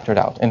are factored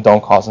out and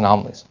don't cause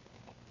anomalies.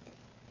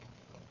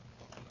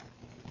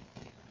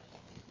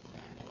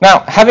 Now,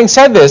 having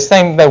said this,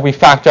 saying that we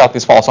factor out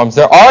these false alarms,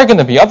 there are going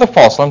to be other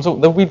false alarms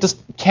that we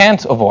just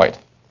can't avoid.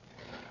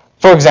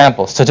 For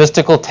example,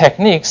 statistical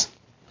techniques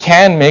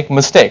can make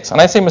mistakes. And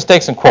I say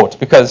mistakes in quotes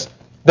because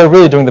they're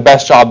really doing the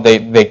best job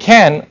they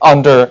can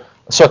under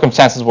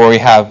circumstances where we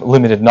have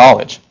limited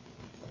knowledge.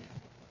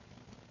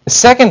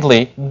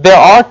 Secondly, there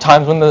are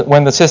times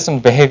when the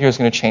system's behavior is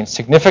going to change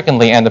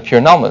significantly and appear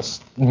anomalous.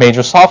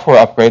 Major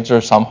software upgrades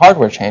or some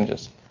hardware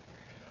changes.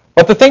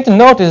 But the thing to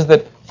note is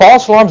that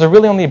false alarms are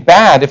really only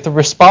bad if the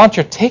response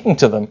you're taking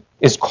to them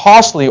is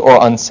costly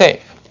or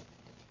unsafe.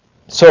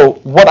 So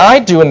what I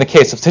do in the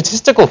case of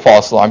statistical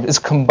false alarms is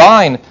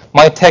combine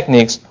my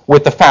techniques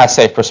with the fast,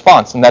 safe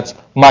response, and that's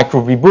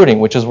micro-rebooting,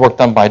 which is work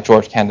done by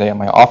George Canday and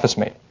my office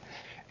mate.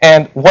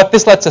 And what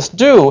this lets us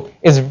do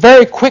is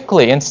very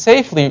quickly and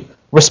safely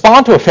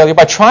respond to a failure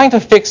by trying to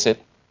fix it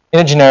in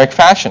a generic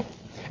fashion.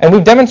 And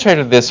we've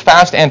demonstrated this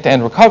fast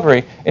end-to-end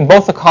recovery in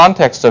both the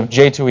context of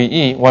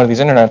J2EE, one of these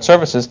internet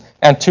services,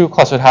 and 2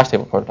 clustered hash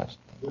table prototypes.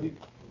 What do you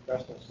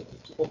contrast on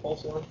statistical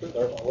false alarms with?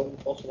 Are all of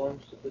the false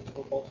alarms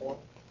statistical false alarms?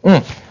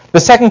 The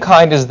second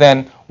kind is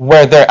then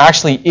where there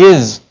actually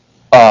is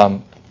a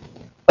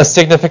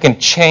significant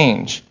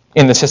change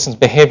in the system's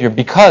behavior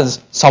because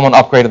someone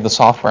upgraded the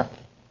software.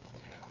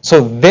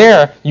 So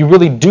there, you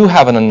really do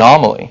have an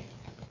anomaly.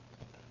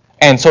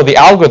 And so the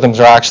algorithms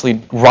are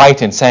actually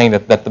right in saying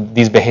that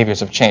these behaviors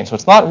have changed. So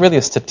it's not really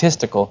a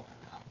statistical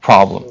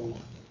problem.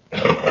 So,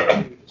 do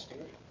you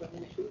distinguish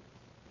between the two?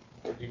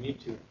 Or do you need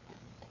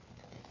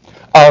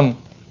to?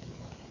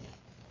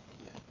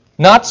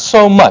 Not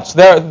so much.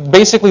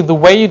 Basically, the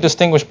way you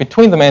distinguish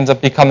between them ends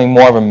up becoming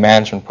more of a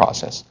management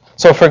process.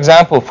 So, for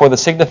example, for the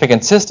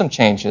significant system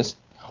changes,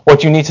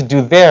 what you need to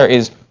do there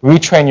is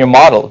retrain your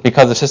model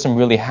because the system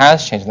really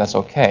has changed, and that's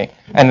okay.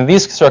 And in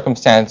these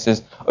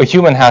circumstances, a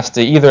human has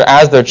to either,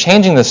 as they're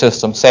changing the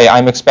system, say,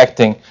 I'm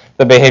expecting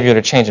the behavior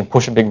to change and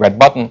push a big red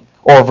button,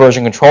 or a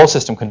version control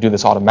system can do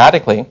this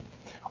automatically,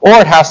 or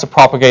it has to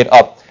propagate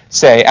up,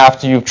 say,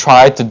 after you've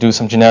tried to do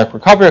some generic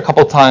recovery a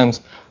couple times,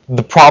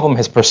 the problem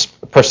has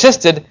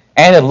persisted,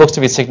 and it looks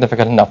to be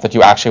significant enough that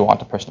you actually want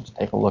the person to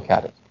take a look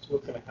at it. So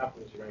what's going to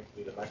happen is you're going to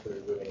need a micro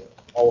rebooting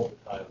all of the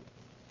time,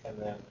 and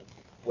then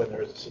when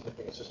there is a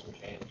significant system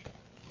change,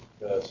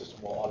 the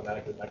system will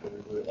automatically micro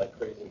reboot it like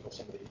crazy until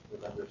somebody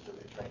remembers to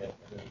retrain it,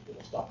 and then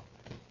it'll stop.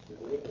 Is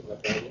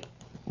that the idea?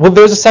 Well,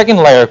 there's a second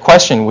layer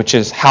question, which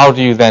is how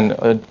do you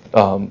then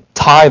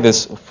tie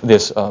this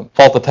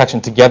fault detection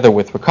together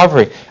with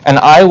recovery? And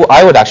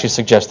I would actually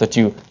suggest that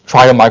you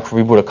try to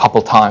micro reboot a couple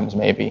times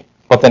maybe,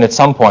 but then at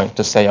some point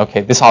to say,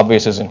 okay, this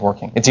obviously isn't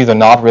working. It's either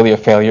not really a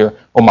failure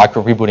or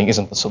micro rebooting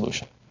isn't the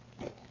solution.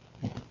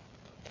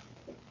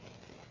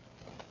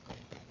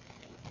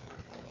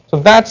 So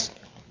that's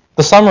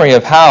the summary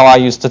of how I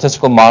use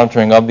statistical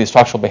monitoring of these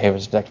structural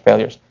behaviors to detect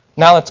failures.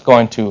 Now let's go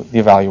into the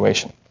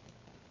evaluation.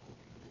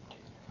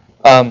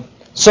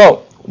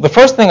 So the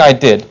first thing I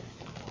did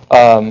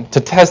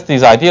to test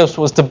these ideas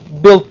was to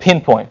build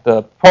Pinpoint,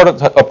 a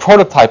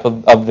prototype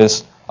of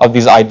these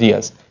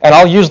ideas. And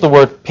I'll use the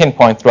word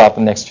pinpoint throughout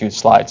the next few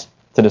slides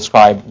to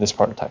describe this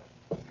prototype.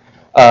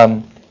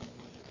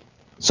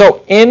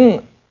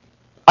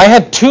 I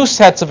had 2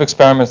 sets of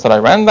experiments that I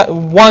ran.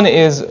 One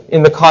is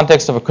in the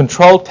context of a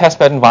controlled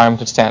testbed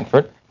environment at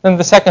Stanford. And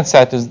the second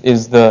set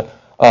is the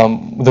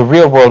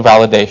real-world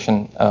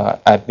validation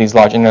at these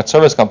large internet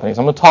service companies.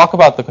 I'm going to talk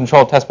about the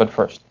controlled testbed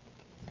first.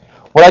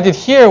 What I did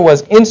here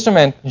was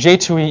instrument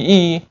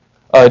J2EE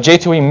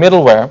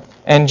middleware.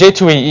 And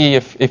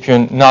J2EE, if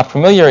you're not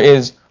familiar,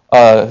 is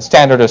a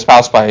standard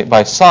espoused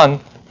by Sun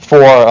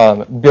for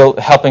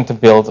helping to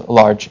build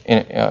large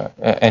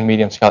and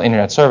medium-scale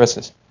internet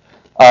services.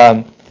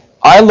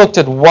 I looked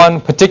at one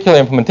particular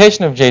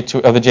implementation of the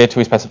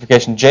J2EE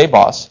specification,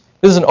 JBoss.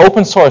 This is an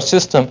open source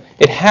system.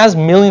 It has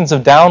millions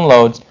of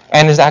downloads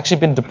and has actually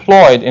been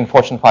deployed in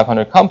Fortune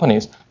 500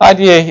 companies.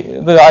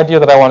 The idea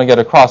that I want to get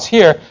across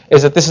here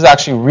is that this is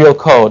actually real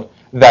code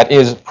that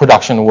is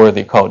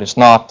production-worthy code. It's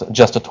not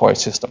just a toy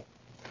system.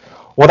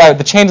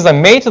 The changes I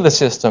made to the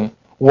system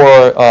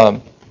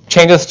were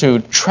changes to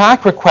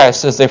track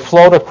requests as they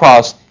flowed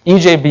across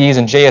EJBs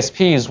and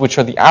JSPs, which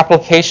are the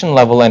application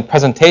level and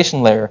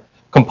presentation layer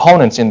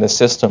components in this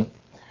system.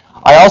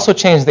 I also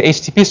changed the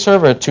HTTP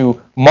server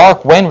to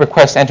mark when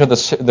requests enter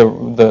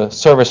the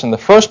service in the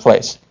first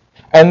place,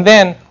 and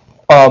then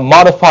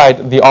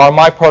modified the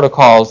RMI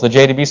protocols, the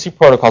JDBC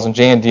protocols, and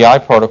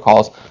JNDI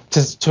protocols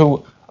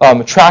to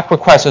track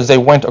requests as they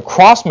went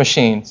across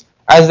machines,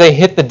 as they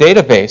hit the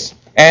database,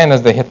 and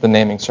as they hit the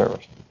naming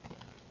servers.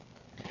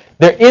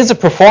 There is a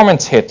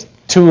performance hit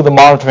to the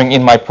monitoring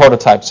in my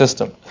prototype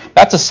system.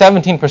 That's a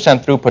 17%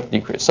 throughput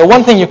decrease. So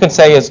one thing you can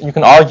say is you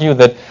can argue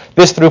that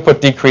this throughput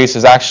decrease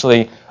is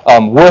actually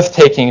worth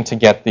taking to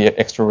get the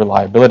extra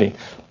reliability.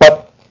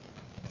 But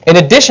in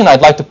addition,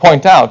 I'd like to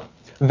point out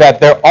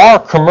that there are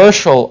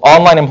commercial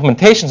online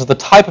implementations of the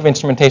type of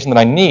instrumentation that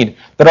I need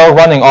that are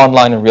running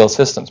online in real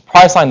systems.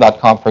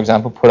 Priceline.com, for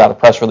example, put out a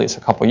press release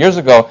a couple years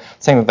ago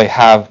saying that they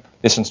have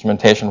this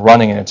instrumentation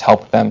running and it's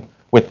helped them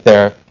with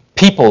their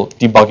people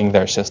debugging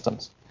their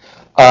systems.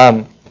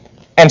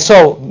 And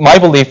so my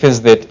belief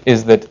is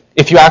that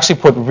if you actually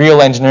put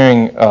real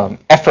engineering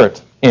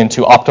effort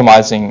into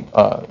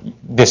optimizing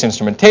this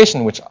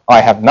instrumentation, which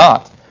I have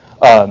not,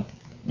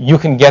 you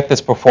can get this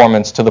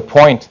performance to the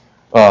point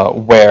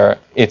where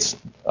it's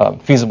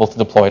feasible to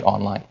deploy it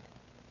online.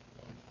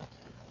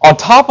 On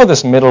top of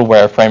this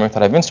middleware framework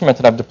that I've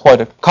instrumented, I've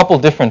deployed a couple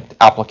different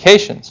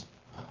applications.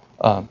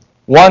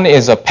 One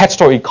is a pet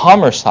store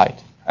e-commerce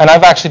site, and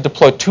I've actually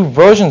deployed two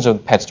versions of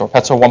the pet store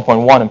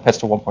 1.1 and pet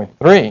store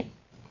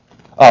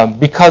 1.3,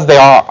 because they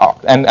are,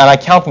 and I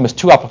count them as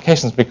two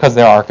applications because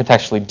they are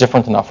architecturally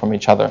different enough from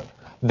each other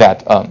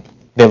that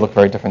they look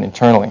very different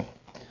internally.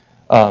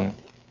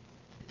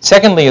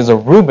 Secondly is a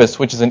Rubus,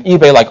 which is an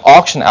eBay-like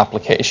auction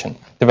application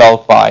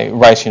developed by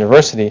Rice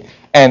University.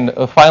 And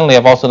finally,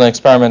 I've also done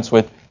experiments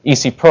with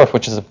EC-Perf,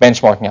 which is a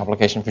benchmarking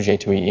application for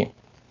J2EE.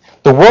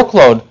 The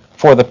workload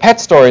for the pet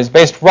store is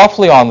based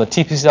roughly on the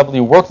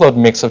TPCW workload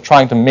mix of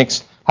trying to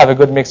have a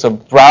good mix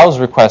of browse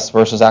requests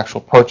versus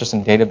actual purchase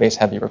and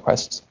database-heavy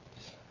requests.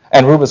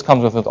 And Rubus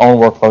comes with its own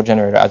workload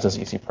generator, as does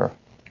EC-Perf.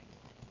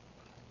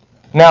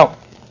 Now,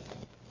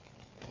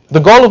 the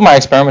goal of my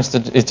experiments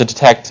is to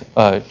detect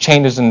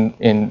changes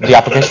in the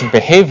application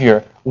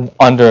behavior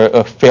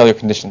under failure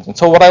conditions. And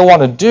so what I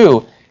want to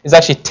do is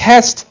actually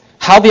test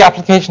how the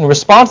application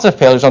responds to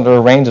failures under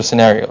a range of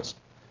scenarios.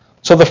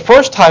 So the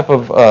first type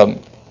of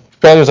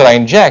failures that I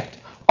inject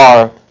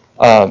are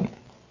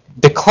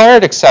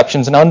declared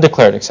exceptions and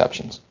undeclared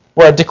exceptions,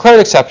 where a declared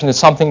exception is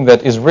something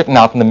that is written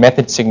out in the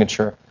method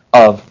signature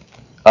of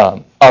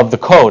the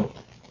code.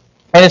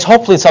 And it's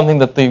hopefully something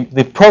that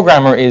the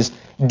programmer is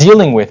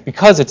dealing with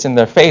because it's in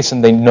their face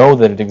and they know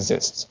that it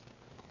exists.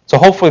 So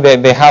hopefully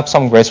they have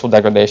some graceful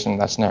degradation in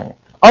that scenario.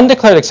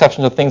 Undeclared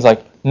exceptions are things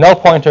like null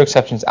pointer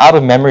exceptions,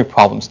 out-of-memory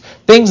problems,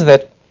 things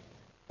that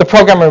the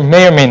programmer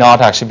may or may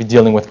not actually be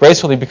dealing with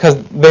gracefully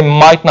because they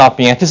might not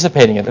be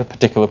anticipating it at a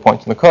particular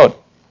point in the code.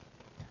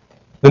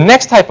 The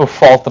next type of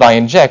fault that I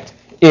inject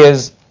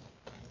is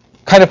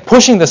kind of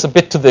pushing this a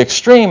bit to the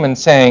extreme and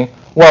saying,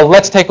 well,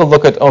 let's take a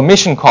look at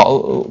omission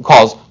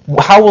calls.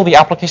 How will the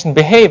application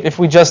behave if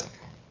we just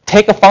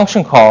take a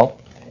function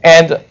call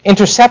and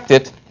intercept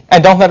it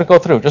and don't let it go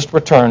through, just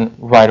return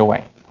right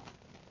away?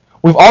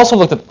 We've also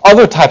looked at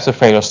other types of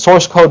failures,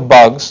 source code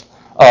bugs,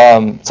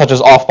 such as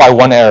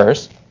off-by-one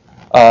errors,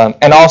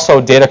 and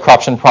also data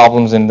corruption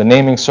problems in the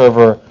naming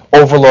server,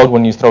 overload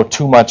when you throw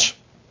too much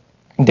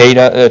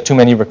data, too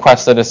many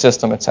requests at a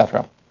system,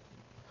 etc.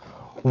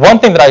 One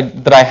thing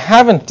that I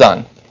haven't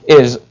done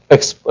is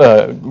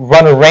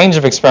run a range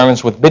of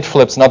experiments with bit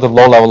flips and other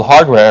low-level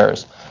hardware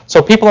errors.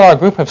 So people in our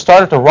group have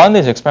started to run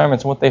these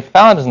experiments, and what they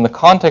found is in the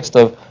context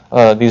of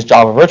these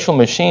Java virtual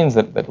machines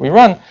that we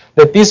run,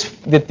 that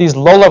these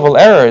low-level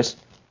errors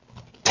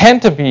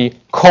tend to be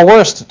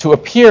coerced to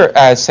appear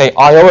as, say,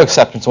 I/O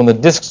exceptions when the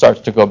disk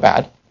starts to go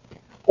bad,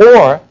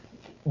 or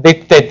they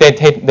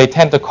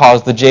tend to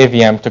cause the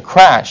JVM to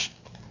crash,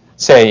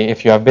 say,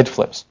 if you have bit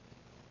flips.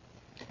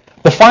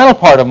 The final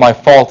part of my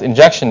fault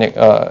injection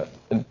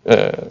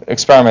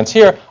experiments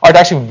here are to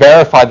actually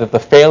verify that the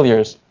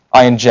failures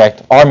I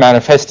inject are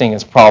manifesting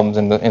as problems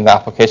in the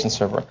application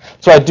server.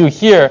 So what I do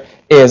here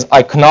is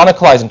I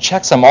canonicalize and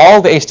checksum all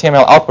the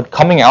HTML output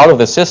coming out of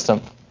the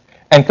system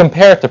and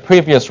compare it to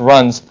previous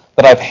runs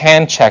that I've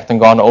hand-checked and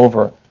gone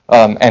over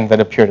and that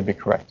appear to be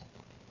correct.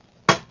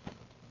 Okay,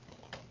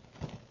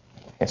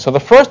 so the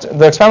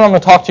experiment I'm going to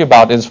talk to you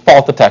about is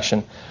fault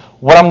detection.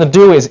 What I'm going to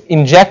do is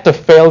inject a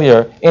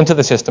failure into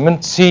the system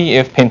and see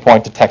if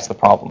Pinpoint detects the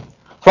problem.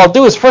 So what I'll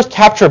do is first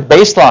capture a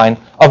baseline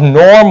of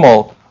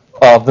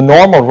the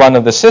normal run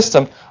of the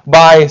system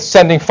by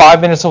sending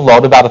 5 minutes of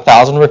load, about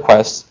 1,000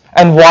 requests,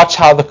 and watch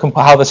how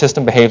the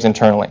system behaves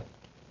internally.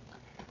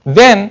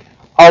 Then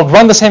I'll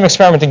run the same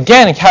experiment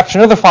again and capture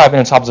another 5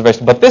 minutes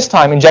observation, but this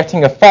time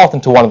injecting a fault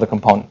into one of the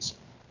components.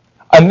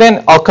 And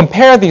then I'll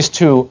compare these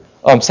two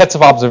sets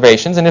of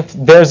observations, and if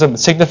there's a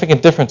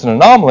significant difference in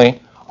anomaly,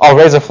 I'll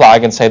raise a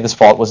flag and say this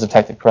fault was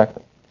detected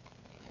correctly.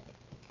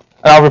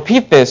 And I'll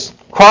repeat this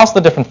across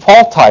the different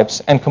fault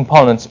types and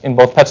components in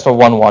both PetStore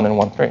 1.1 and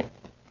 1.3.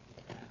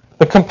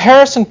 The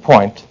comparison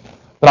point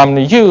that I'm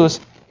going to use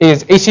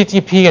is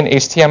HTTP and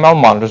HTML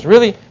monitors,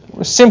 really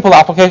simple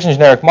application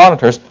generic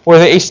monitors, where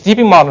the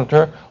HTTP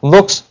monitor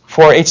looks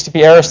for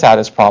HTTP error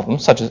status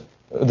problems, such as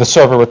the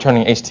server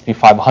returning HTTP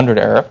 500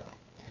 error.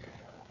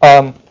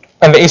 And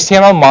the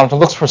HTML monitor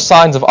looks for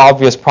signs of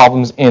obvious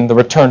problems in the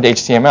returned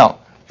HTML.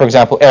 For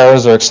example,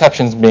 errors or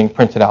exceptions being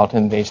printed out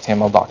in the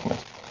HTML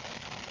document.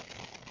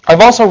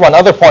 I've also run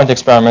other point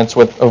experiments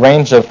with a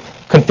range of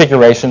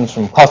configurations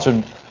from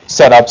clustered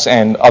setups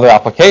and other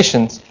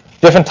applications,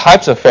 different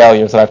types of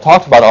failures that I've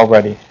talked about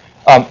already,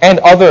 and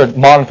other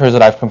monitors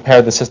that I've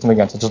compared the system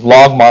against, such as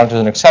log monitors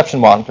and exception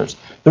monitors,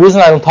 The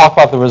reason I don't talk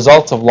about the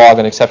results of log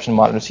and exception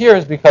monitors here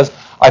is because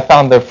I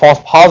found their false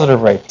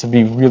positive rate to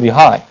be really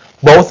high.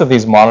 Both of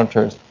these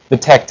monitors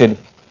detected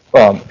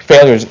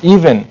failures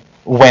even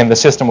when the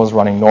system was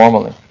running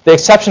normally. The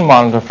exception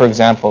monitor, for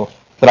example,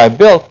 that I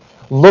built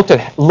looked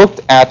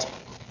at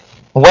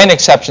when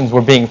exceptions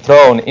were being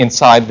thrown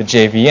inside the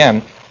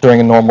JVM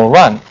during a normal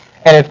run.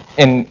 And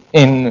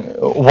in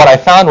what I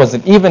found was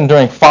that even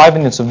during 5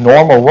 minutes of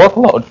normal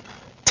workload,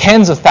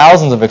 tens of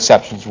thousands of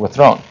exceptions were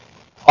thrown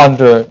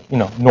under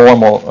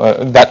normal,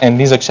 and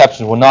these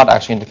exceptions were not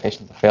actually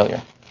indications of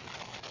failure.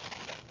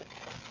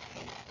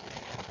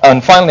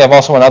 And finally, I've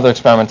also run other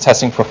experiments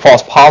testing for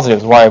false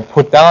positives, where I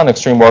put down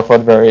extreme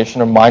workload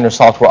variation or minor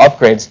software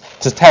upgrades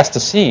to test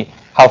to see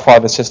how far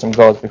the system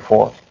goes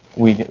before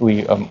we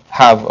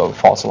have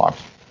false alarms.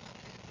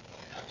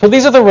 So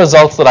these are the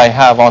results that I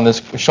have on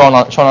this shown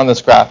on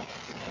this graph.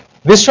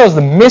 This shows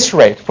the miss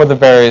rate for the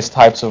various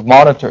types of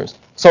monitors.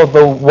 So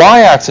the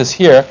y-axis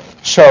here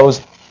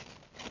shows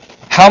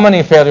how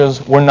many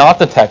failures were not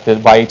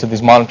detected by each of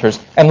these monitors,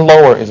 and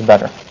lower is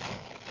better.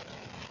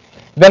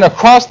 Then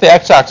across the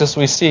x-axis,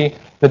 we see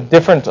the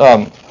different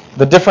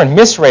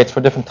miss rates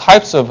for different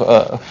types of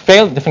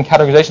different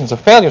categorizations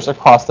of failures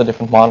across the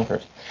different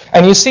monitors.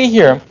 And you see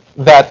here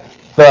that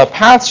the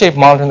path shape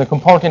monitor and the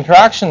component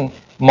interaction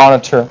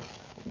monitor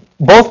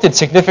both did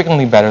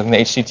significantly better than the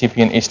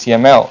HTTP and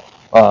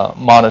HTML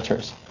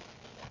monitors.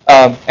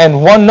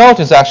 And one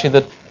note is actually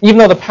that even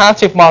though the path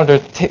shape monitor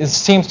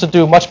seems to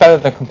do much better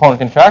than the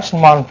component interaction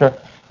monitor,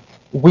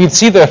 we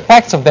see the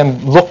effects of them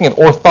looking at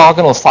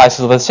orthogonal slices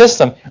of the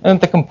system,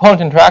 and the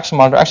component interaction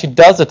monitor actually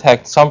does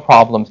detect some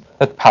problems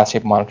that the path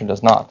shape monitor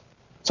does not.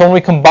 So when we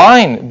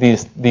combine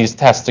these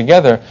tests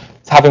together,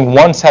 having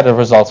one set of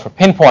results for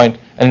pinpoint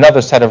and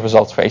another set of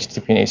results for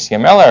HTTP and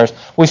HTML errors,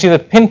 we see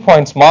that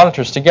pinpoint's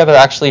monitors together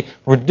actually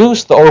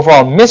reduce the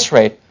overall miss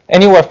rate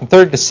anywhere from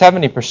 30 to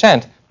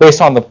 70%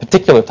 based on the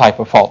particular type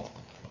of fault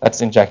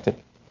that's injected.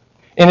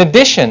 In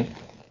addition,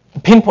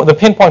 the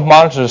pinpoint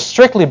monitors are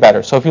strictly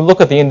better. So if you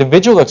look at the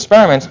individual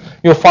experiments,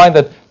 you'll find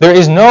that there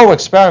is no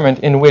experiment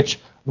in which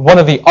one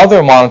of the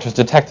other monitors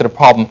detected a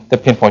problem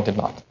that pinpoint did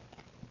not.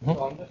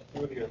 So I'm just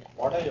curious,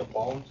 what are your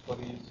bounds for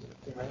these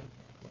experiments?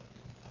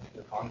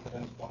 The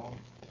confidence bounds?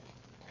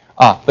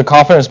 The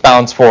confidence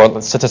bounds for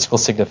statistical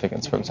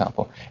significance, for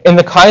example. In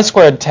the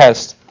chi-squared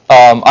test,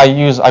 I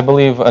use, I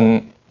believe,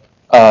 a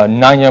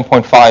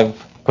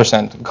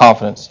 99.5%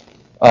 confidence.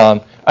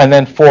 And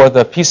then for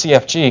the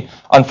PCFG,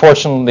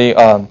 unfortunately,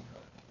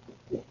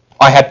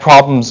 I had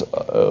problems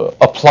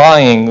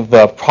applying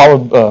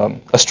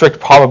a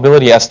strict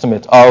probability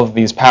estimate of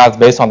these paths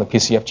based on the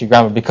PCFG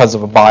grammar because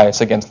of a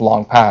bias against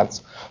long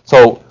paths.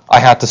 So I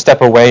had to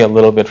step away a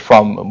little bit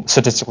from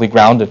statistically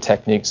grounded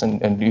techniques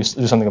and do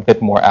something a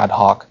bit more ad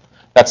hoc.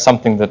 That's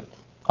something that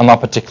I'm not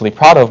particularly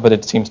proud of, but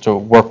it seems to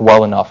work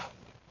well enough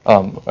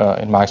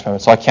in my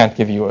experiment. So I can't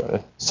give you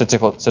a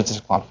statistical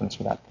confidence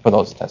for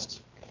those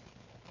tests.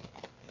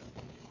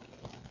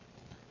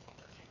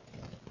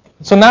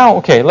 So now,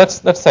 okay,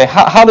 let's say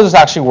how does this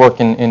actually work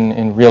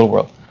in real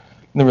world?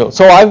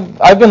 So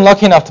I've been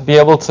lucky enough to be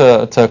able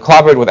to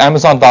collaborate with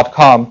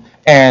Amazon.com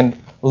and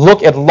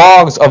look at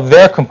logs of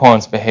their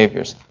components'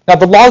 behaviors. Now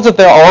the logs that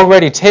they're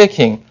already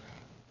taking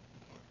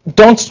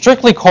don't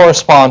strictly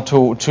correspond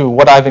to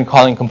what I've been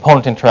calling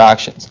component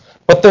interactions,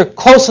 but they're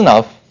close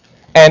enough.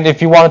 And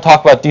if you want to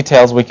talk about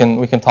details, we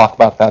can talk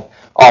about that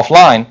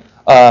offline.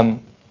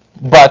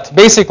 But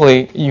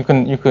basically, you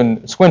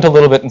can squint a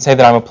little bit and say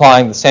that I'm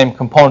applying the same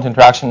component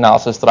interaction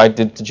analysis that I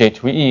did to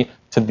J2EE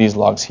to these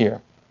logs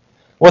here.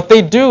 What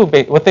they've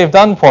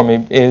done for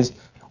me is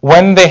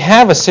when they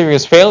have a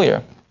serious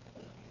failure,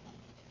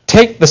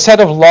 take the set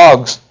of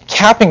logs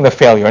capping the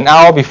failure, an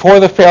hour before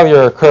the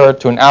failure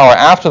occurred to an hour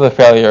after the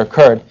failure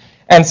occurred,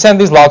 and send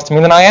these logs to me,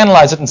 and then I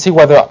analyze it and see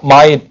whether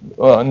my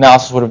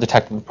analysis would have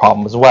detected the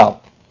problem as well.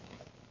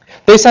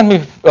 They sent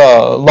me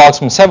logs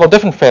from several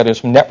different failures,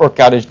 from network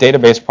outage,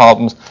 database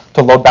problems,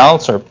 to load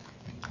balancer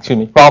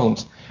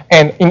problems.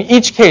 And in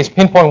each case,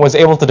 Pinpoint was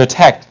able to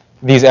detect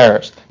these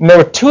errors. And there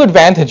were two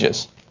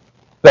advantages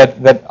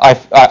that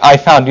I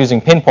found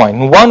using Pinpoint.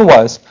 And one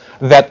was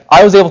that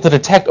I was able to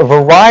detect a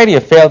variety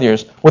of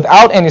failures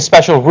without any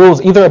special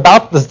rules, either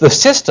about the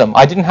system.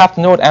 I didn't have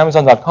to know what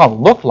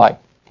Amazon.com looked like,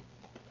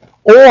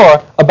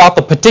 or about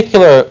the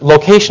particular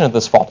location of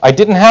this fault. I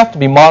didn't have to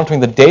be monitoring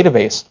the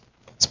database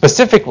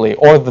specifically,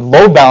 or the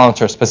load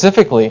balancer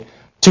specifically,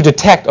 to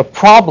detect a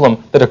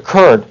problem that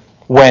occurred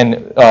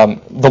when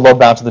the load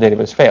balancer of the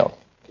database failed.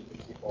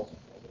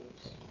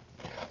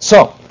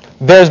 So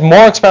there's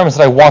more experiments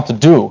that I want to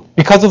do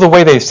because of the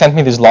way they sent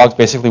me these logs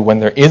basically when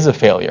there is a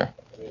failure.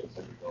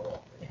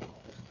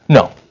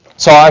 No.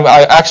 So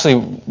I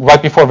actually,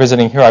 right before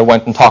visiting here, I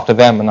went and talked to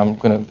them, and I'm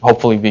going to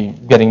hopefully be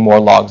getting more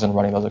logs and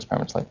running those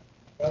experiments later.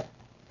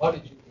 How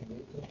did you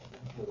convince them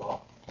to do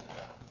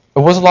It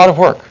was a lot of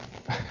work.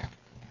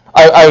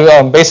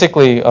 I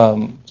basically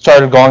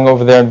started going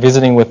over there and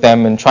visiting with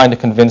them and trying to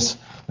convince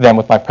them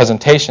with my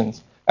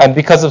presentations. And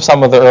because of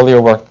some of the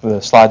earlier work,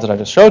 the slides that I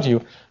just showed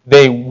you,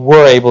 they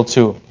were able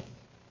to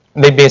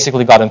They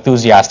basically got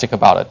enthusiastic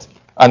about it.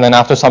 And then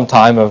after some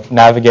time of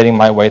navigating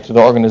my way through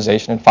the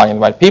organization and finding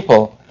the right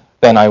people,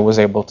 then I was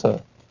able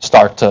to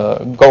start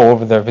to go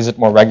over there, visit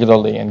more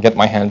regularly, and get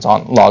my hands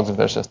on logs of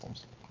their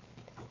systems.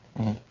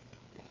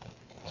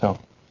 So,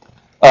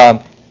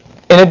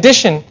 in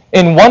addition,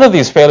 in one of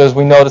these failures,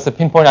 we noticed that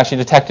Pinpoint actually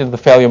detected the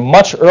failure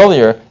much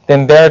earlier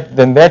than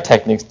their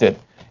techniques did.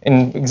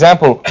 In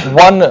example,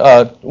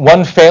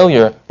 one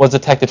failure was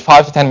detected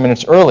 5 to 10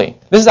 minutes early.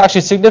 This is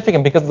actually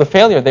significant because of the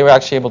failure they were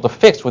actually able to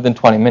fix within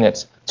 20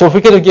 minutes. So if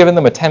we could have given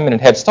them a 10-minute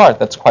head start,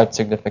 that's quite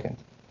significant.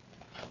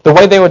 The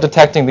way they were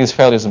detecting these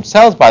failures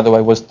themselves, by the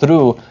way, was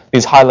through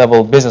these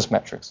high-level business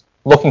metrics,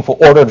 looking for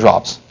order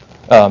drops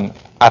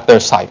at their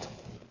site.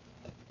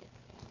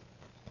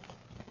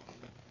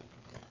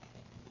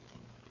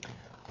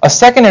 A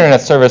second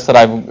internet service that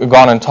I've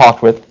gone and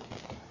talked with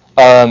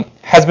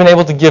has been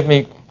able to give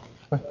me...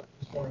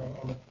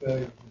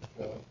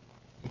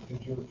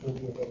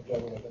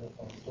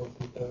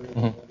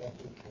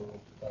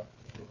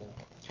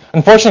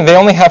 Unfortunately, they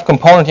only have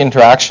component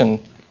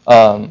interaction.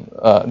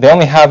 They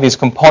only have these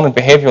component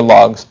behavior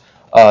logs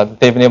that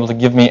they've been able to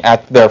give me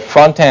at their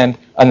front end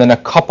and then a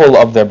couple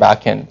of their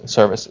back end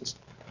services.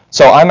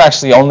 So I'm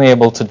actually only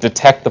able to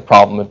detect the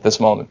problem at this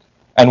moment.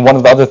 And one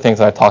of the other things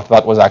that I talked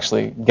about was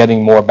actually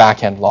getting more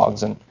back end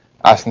logs and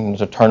asking them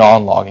to turn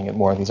on logging at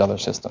more of these other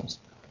systems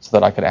so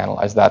that I could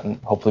analyze that and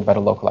hopefully better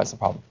localize the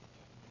problem.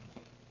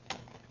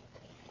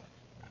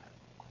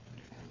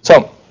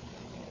 So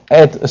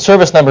at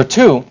service number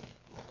 2,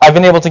 I've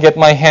been able to get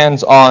my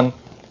hands on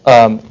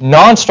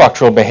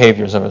non-structural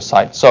behaviors of a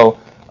site. So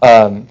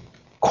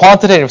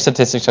quantitative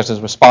statistics such as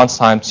response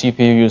time,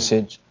 CPU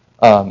usage,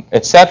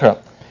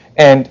 etc.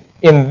 And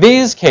in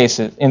this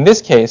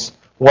case,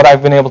 what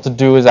I've been able to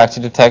do is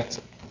actually detect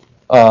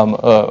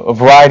a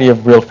variety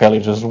of real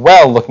failures as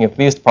well, looking at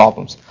these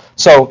problems.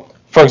 So,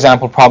 for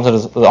example,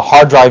 problems such as the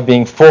hard drive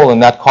being full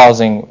and that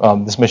causing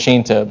this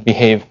machine to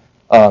behave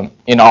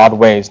in odd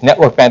ways,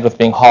 network bandwidth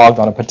being hogged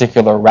on a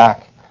particular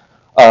rack.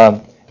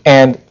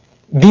 And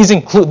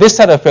this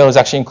set of failures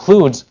actually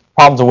includes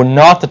problems that were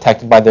not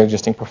detected by their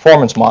existing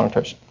performance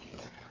monitors.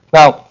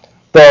 Now,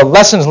 the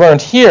lessons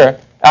learned here,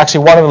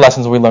 actually one of the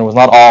lessons we learned was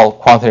not all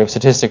quantitative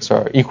statistics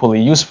are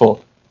equally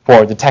useful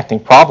for detecting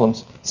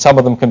problems. Some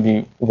of them can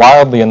be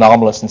wildly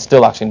anomalous and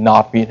still actually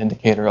not be an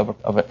indicator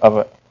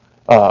of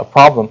a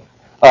problem.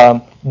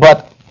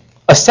 But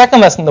a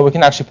second lesson that we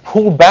can actually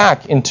pull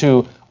back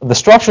into the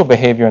structural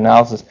behavior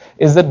analysis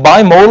is that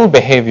bimodal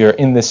behavior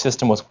in this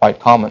system was quite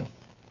common.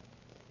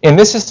 In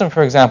this system,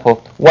 for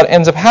example, what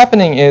ends up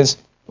happening is,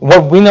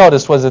 what we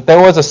noticed was that there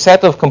was a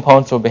set of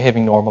components that were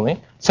behaving normally,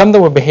 some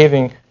that were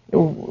behaving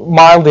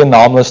mildly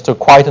anomalous to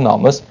quite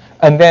anomalous,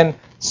 and then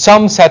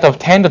some set of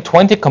 10 to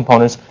 20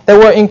 components that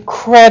were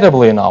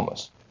incredibly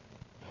anomalous.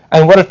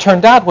 And what it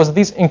turned out was that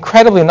these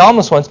incredibly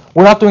anomalous ones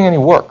were not doing any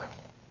work.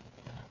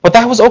 But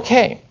that was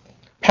okay.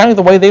 Apparently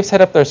the way they've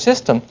set up their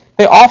system,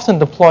 they often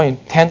deploy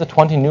 10 to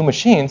 20 new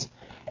machines,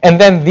 and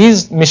then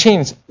these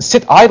machines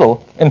sit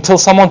idle until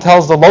someone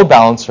tells the load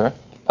balancer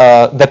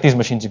that these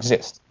machines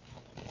exist.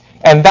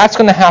 And that's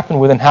going to happen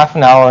within half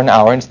an hour,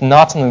 and it's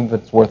not something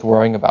that's worth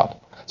worrying about.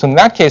 So in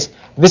that case,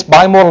 this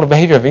bimodal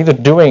behavior of either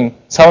doing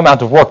some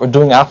amount of work or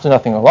doing absolutely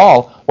nothing at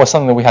all was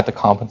something that we had to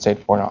compensate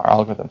for in our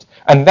algorithms.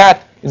 And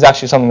that is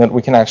actually something that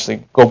we can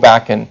actually go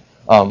back and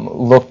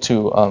look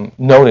to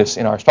notice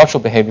in our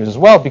structural behaviors as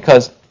well,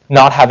 because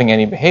not having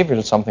any behaviors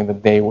is something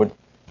that they would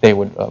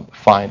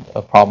find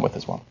a problem with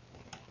as well.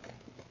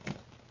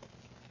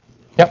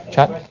 Yep,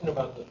 chat. A question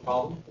about the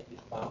problems that you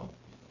found.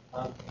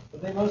 Were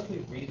they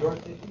mostly resource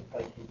issues,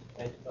 like you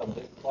mentioned on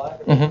this slide,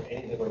 or were there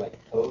any that were like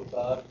code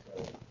bugs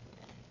or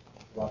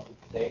rough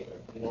state,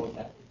 or do you know what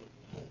that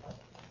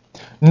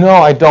is? No,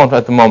 I don't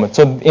at the moment.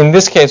 So in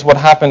this case, what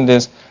happened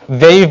is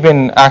they've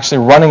been actually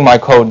running my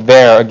code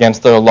there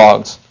against their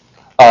logs.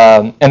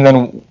 And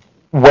then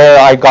where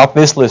I got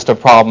this list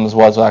of problems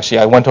was actually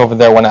I went over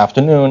there one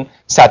afternoon,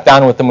 sat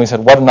down with them, we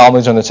said, what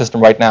anomalies are in the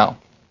system right now?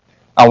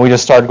 And we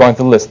just started going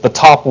through the list. The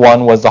top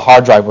one was the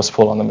hard drive was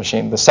full on the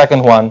machine. The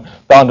second one,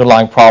 the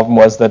underlying problem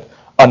was that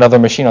another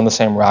machine on the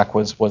same rack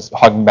was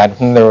hogging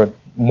bandwidth, and there were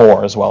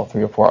more as well,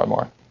 3 or 4 or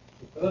more.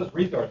 For those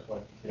resource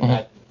ones, you can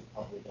imagine you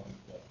probably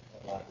don't get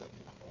a lot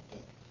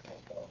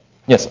of.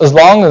 Yes, as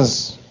long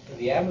as... For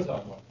the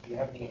Amazon one, do you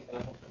have any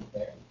examples from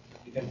there?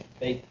 Because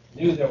they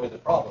knew there was a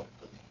problem.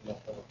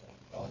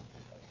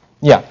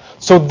 Yeah,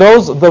 so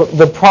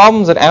the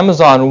problems at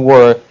Amazon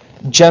were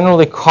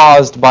generally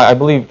caused by, I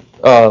believe,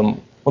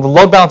 well, the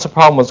load balancer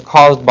problem was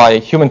caused by a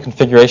human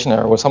configuration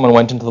error, where someone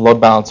went into the load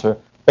balancer,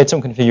 made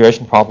some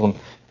configuration problem,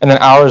 and then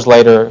hours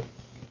later,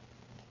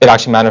 it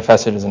actually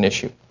manifested as an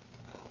issue.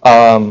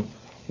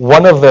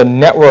 One of the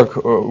network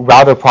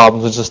router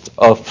problems was just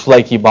a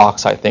flaky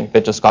box, I think,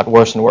 that just got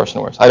worse and worse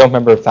and worse. I don't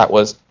remember if that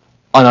was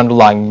an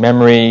underlying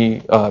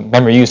memory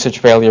usage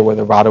failure, where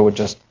the router would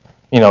just,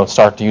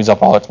 start to use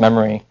up all its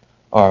memory,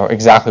 or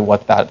exactly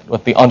what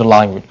the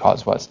underlying root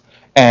cause was.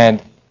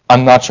 And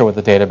I'm not sure what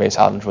the database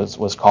outage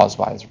was caused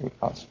by as a root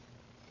cause.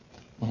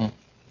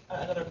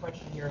 Another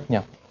question here.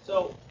 Yeah. So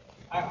So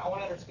I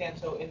want to understand,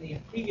 so in the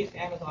previous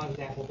Amazon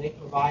example, they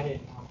provided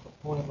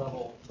component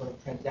level sort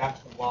of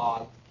transaction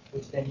log,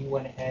 which then you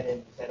went ahead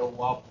and said, oh,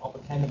 well, I'll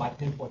pretend that my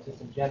pinpoint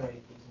system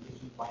generates these and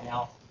just use my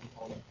analysis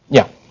component.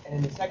 Yeah. And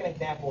in the second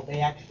example, they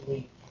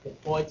actually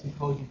deployed some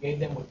code you gave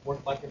them which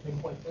worked like your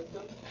pinpoint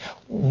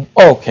system?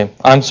 Okay,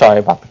 I'm sorry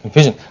about the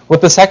confusion.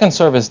 What the second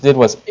service did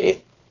was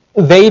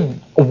they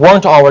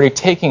weren't already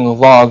taking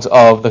logs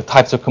of the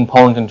types of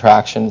component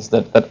interactions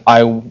that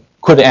I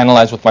could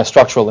analyze with my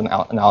structural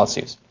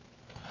analyses.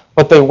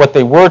 But what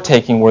they were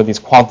taking were these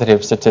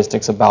quantitative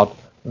statistics about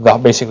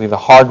basically the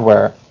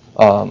hardware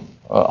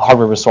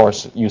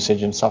resource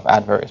usage and stuff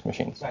at various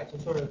machines. Right, so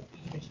sort of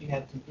each machine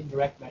had some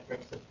indirect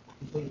metrics that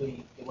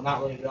completely, they were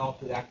not related at all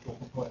to the actual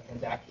component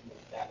transaction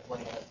that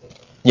running on the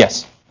system.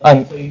 Yes.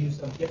 And so you use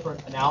some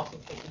different analysis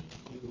techniques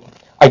to...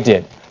 I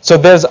did. So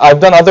I've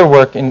done other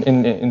work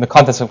in the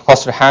context of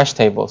clustered hash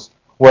tables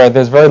where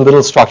there's very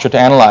little structure to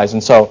analyze.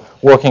 And so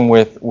working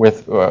with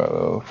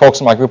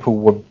folks in my group who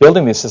were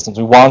building these systems,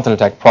 we wanted to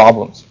detect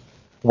problems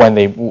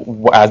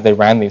as they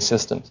ran these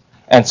systems.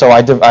 And so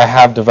I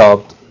have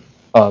developed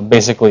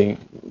basically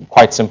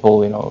quite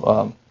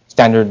simple,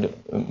 standard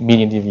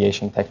median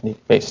deviation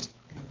technique-based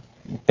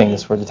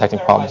things for detecting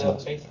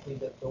problems. Basically,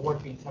 the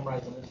work being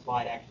summarized on this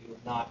slide actually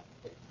was not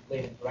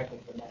related directly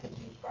to the methods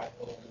you described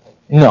earlier.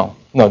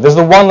 No. There's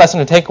the one lesson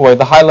to take away.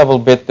 The high-level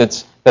bit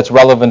that's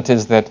relevant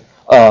is that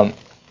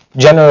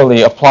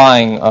generally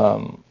applying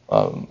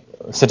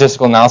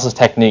statistical analysis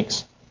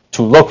techniques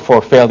to look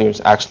for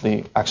failures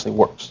actually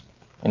works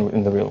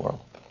in the real world.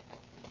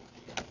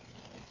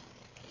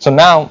 So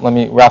now let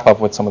me wrap up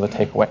with some of the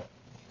takeaway.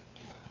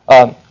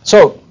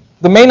 So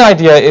the main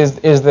idea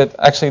is that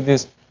actually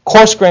these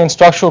coarse-grained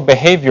structural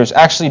behaviors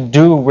actually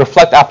do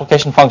reflect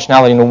application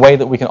functionality in a way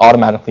that we can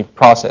automatically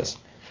process.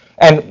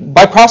 And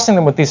by processing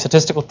them with these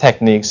statistical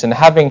techniques and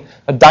having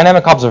a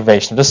dynamic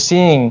observation, just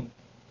seeing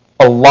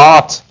a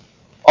lot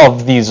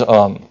of these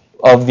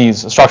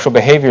structural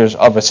behaviors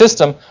of a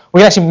system, we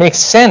can actually make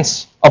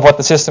sense of what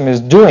the system is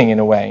doing in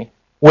a way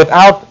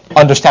without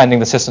understanding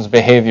the system's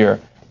behavior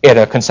at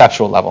a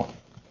conceptual level.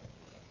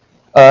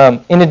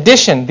 In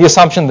addition, the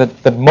assumption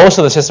that most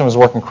of the system is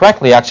working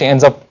correctly actually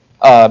ends up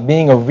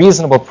being a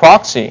reasonable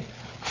proxy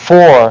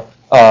for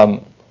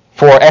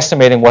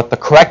estimating what the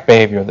correct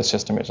behavior of the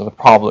system is, or the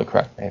probably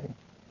correct behavior.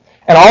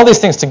 And all these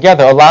things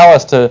together allow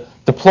us to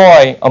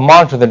deploy a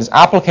monitor that is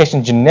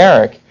application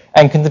generic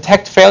and can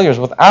detect failures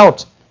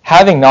without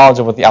having knowledge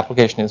of what the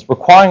application is,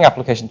 requiring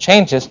application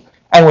changes,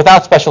 and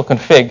without special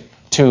config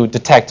to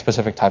detect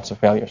specific types of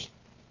failures.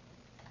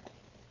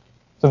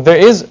 So there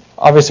is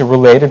obviously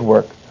related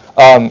work.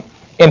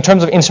 In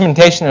terms of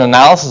instrumentation and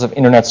analysis of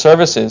internet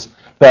services,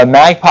 the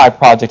MAGPIE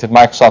project at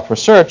Microsoft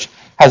Research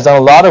has done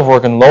a lot of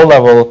work in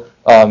low-level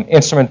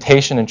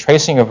instrumentation and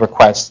tracing of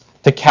requests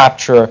to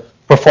capture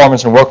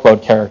performance and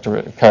workload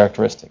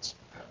characteristics.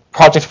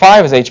 Project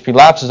 5 is HP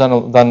Labs has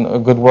done a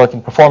good work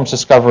in performance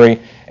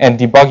discovery and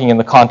debugging in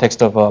the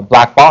context of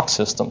black box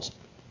systems.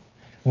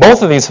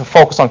 Both of these have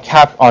focused on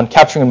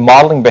capturing and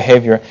modeling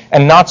behavior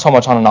and not so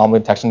much on anomaly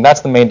detection. That's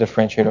the main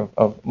differentiator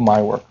of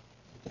my work.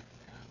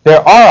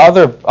 There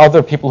are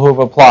other people who have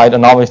applied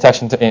anomaly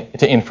detection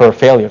to infer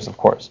failures, of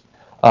course.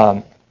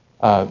 Dawson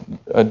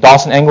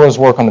Engler's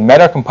work on the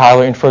meta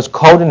compiler infers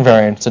code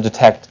invariants to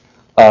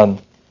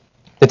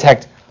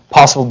detect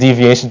possible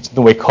deviations in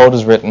the way code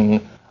is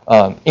written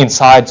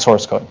inside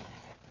source code.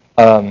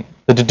 The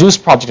Deduce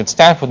project at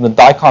Stanford and the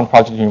DICON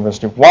project at the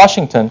University of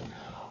Washington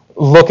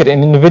look at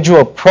an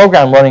individual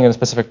program running in a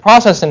specific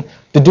process and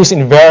deduce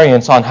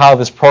invariants on how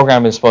this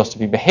program is supposed to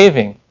be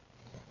behaving,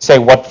 say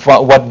what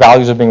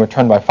values are being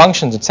returned by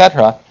functions,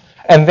 etc.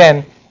 And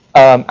then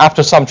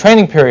after some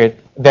training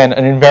period, then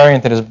an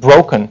invariant that is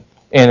broken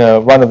in a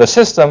run of the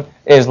system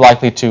is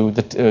likely to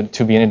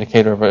be an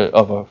indicator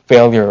of a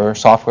failure or a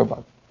software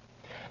bug.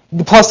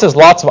 Plus, there's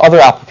lots of other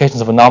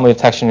applications of anomaly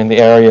detection in the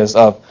areas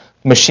of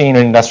machine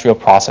and industrial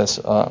process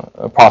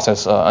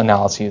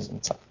analyses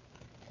and stuff.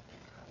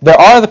 There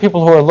are other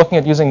people who are looking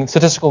at using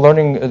statistical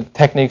learning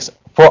techniques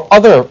for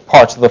other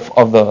parts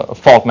of the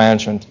fault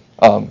management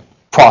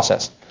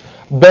process.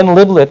 Ben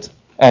Liblet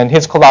and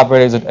his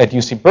collaborators at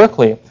UC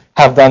Berkeley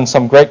have done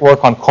some great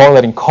work on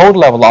correlating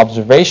code-level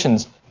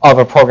observations of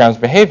a program's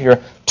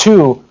behavior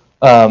to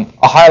a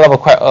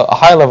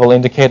high-level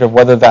indicator of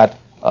whether that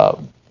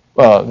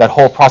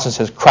whole process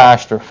has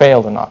crashed or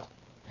failed or not,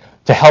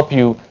 to help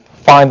you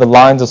find the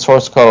lines of a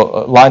source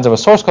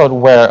code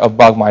where a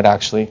bug might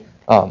actually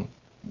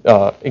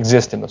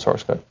exist in the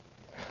source code.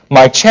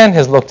 Mike Chen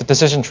has looked at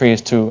decision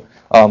trees to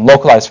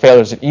localize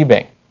failures at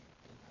eBay.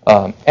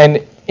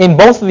 And in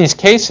both of these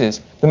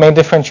cases, the main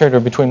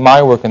differentiator between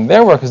my work and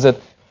their work is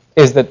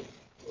that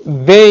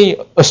they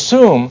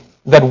assume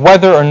that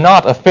whether or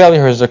not a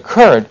failure has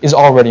occurred is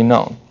already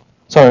known.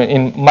 So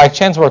in Mike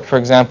Chen's work, for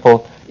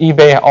example, he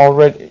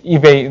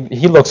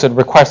looks at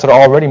requests that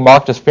are already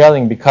marked as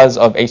failing because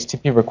of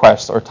HTTP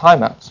requests or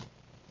timeouts.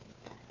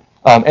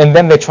 And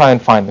then they try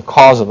and find the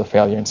cause of the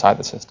failure inside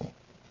the system.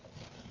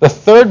 The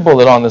third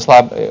bullet on this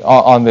slide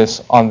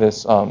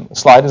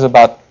is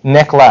about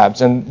NEC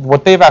labs, and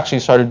what they've actually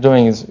started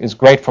doing is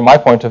great from my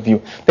point of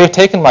view. They've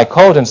taken my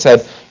code and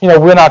said,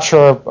 we're not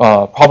sure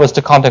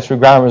probabilistic context-free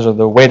grammars are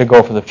the way to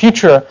go for the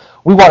future.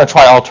 We want to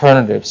try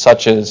alternatives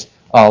such as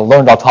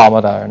learned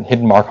automata and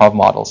hidden Markov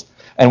models,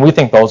 and we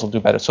think those will do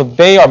better. So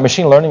they are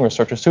machine learning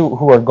researchers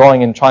who are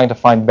going and trying to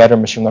find better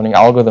machine learning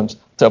algorithms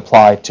to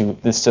apply to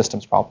this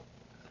systems problem.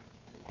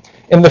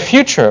 In the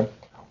future,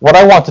 what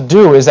I want to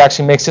do is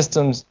actually make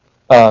systems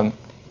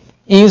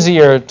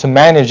easier to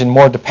manage and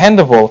more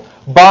dependable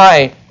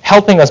by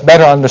helping us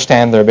better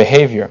understand their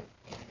behavior.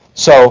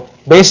 So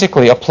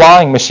basically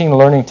applying machine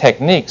learning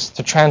techniques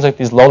to translate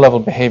these low-level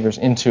behaviors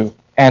into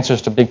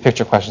answers to big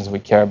picture questions that we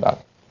care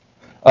about.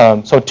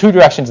 So two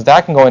directions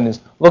that can go in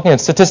is looking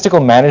at statistical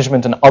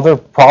management and other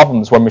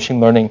problems where machine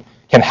learning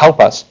can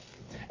help us.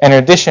 And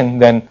in addition,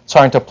 then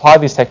starting to apply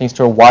these techniques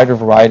to a wider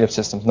variety of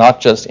systems, not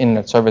just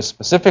internet service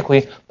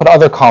specifically, but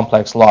other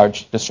complex,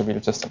 large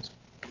distributed systems.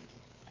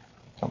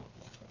 So,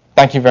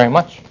 thank you very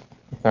much.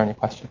 If there are any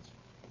questions.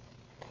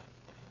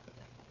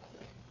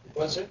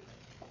 Question?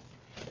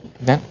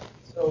 Dan?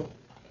 So,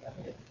 I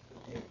think it's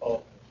a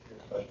follow-up to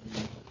your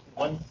question.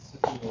 One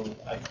system was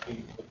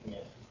actually looking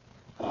at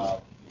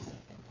these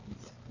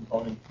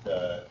component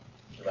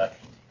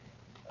direction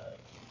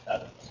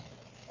patterns.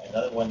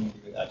 Another one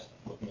you were actually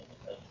looking at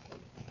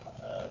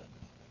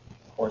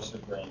coarser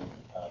grain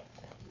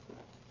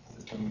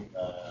system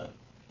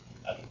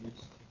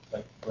attributes. Is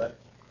that correct?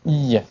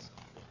 Yes.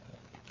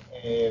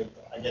 I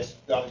guess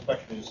the obvious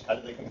question is, how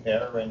do they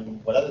compare,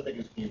 and what other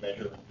things can you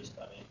measure? Just,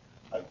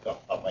 I've got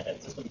off the top of my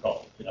head system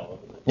calls.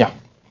 Yeah.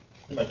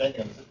 Pretty much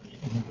anything on the system you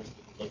can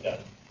look at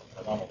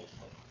anomalies.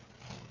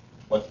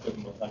 What's good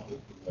and what's not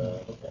good to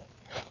look at?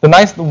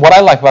 What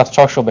I like about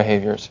structural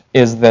behaviors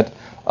is that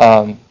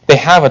they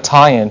have a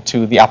tie-in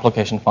to the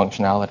application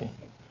functionality.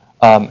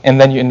 And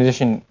then in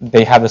addition,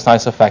 they have this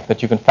nice effect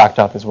that you can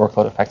factor out these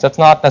workload effects. That's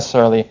not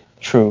necessarily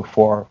true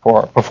for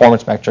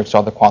performance metrics or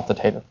other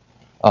quantitative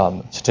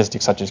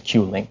statistics such as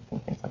Q length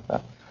and things like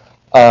that.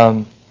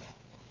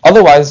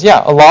 Otherwise,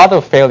 yeah, a lot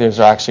of failures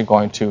are actually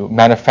going to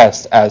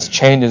manifest as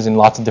changes in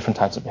lots of different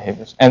types of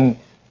behaviors. And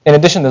in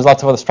addition, there's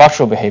lots of other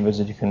structural behaviors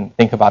that you can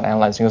think about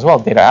analyzing as well.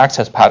 Data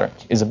access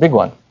patterns is a big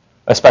one,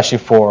 especially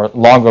for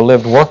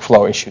longer-lived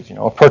workflow issues.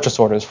 A purchase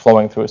order is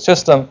flowing through a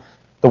system.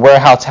 The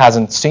warehouse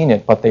hasn't seen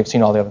it, but they've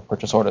seen all the other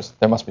purchase orders.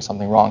 There must be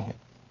something wrong here.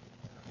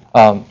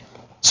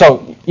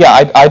 So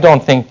yeah, I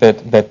don't think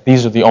that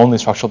these are the only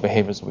structural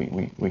behaviors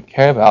we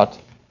care about.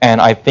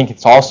 And I think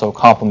it's also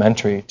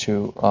complementary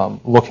to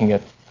looking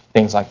at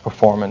things like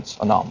performance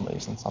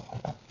anomalies and stuff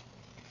like that.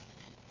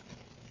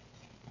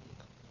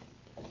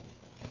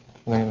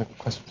 Any other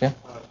questions? Yeah?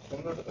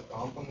 Similar to the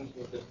components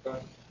you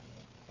discussed,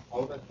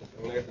 how does this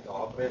relate to the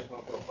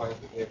operational profile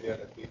behavior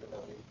that people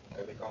have in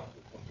telecom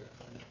systems?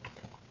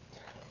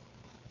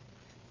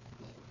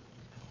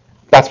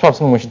 That's probably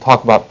something we should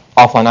talk about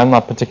offline. I'm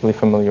not particularly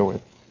familiar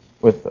with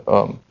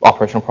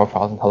operational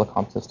profiles in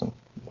telecom systems,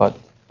 but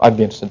I'd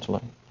be interested to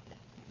learn.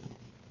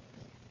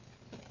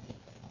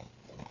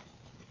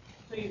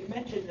 So you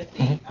mentioned that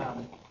you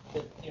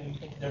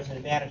think there's an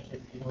advantage to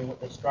doing with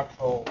the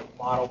structural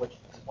model, which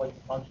exploits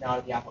the functionality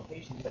of the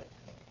applications, but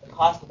the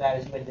cost of that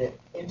is you had to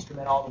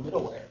instrument all the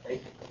middleware,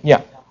 right?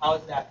 Yeah. Now, how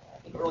is that? I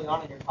think early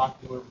on in your talk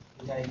you were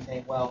presenting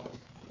saying, well,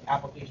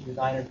 application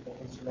designers can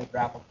instrument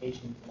their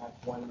applications, and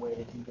that's one way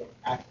that you get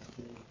access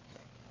to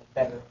a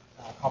better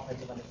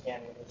comprehensive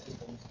understanding of the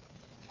systems.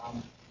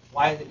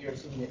 Why is it you're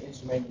assuming that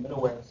instrumenting the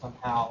middleware is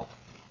somehow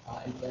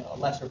a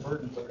lesser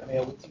burden? I mean,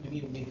 it would seem to me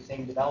it would be the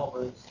same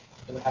developers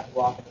that would have to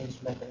go off and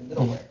instrument their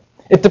middleware.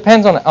 It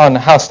depends on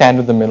how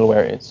standard the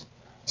middleware is.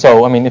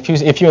 So, I mean, if you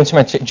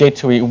instrument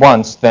J2E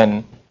once,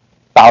 then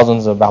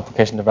thousands of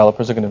application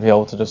developers are going to be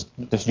able to just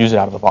use it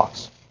out of the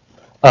box.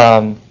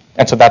 And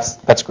so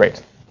that's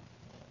great.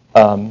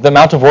 The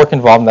amount of work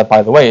involved in that,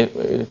 by the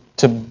way,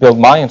 to build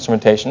my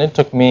instrumentation,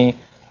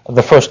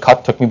 the first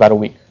cut took me about a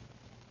week.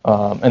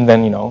 And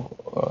then,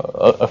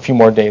 a few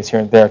more days here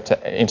and there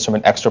to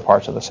instrument extra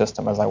parts of the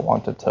system as I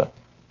wanted to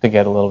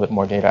get a little bit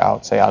more data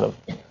out, say, out of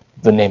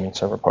the naming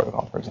server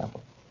protocol, for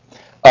example.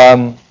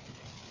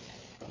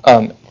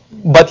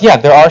 But yeah,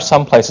 there are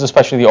some places,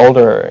 especially the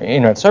older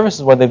internet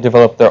services, where they've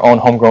developed their own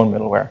homegrown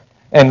middleware.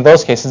 And in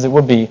those cases, it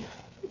would be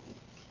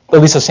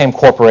at least the same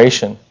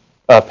corporation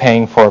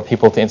paying for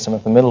people to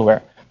instrument the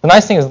middleware. The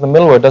nice thing is the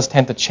middleware does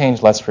tend to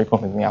change less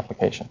frequently than the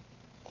application.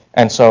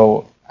 And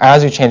so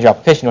as you change your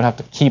application, you don't have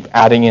to keep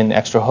adding in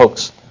extra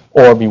hooks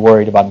or be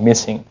worried about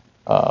missing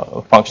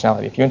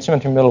functionality. If you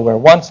instrument your middleware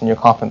once and you're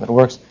confident that it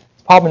works,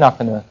 it's probably not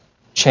going to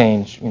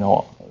change,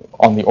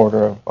 on the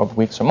order of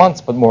weeks or months,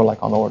 but more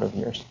like on the order of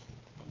years.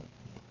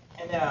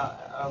 And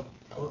a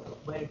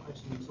related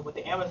question. So with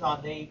the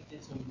Amazon, they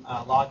did some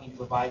logging to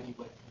provide you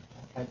with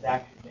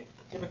transaction mix.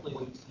 Typically,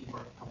 what you see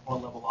for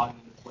component level logging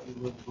is what you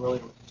alluded to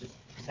earlier, which is just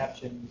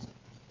exceptions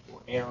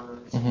or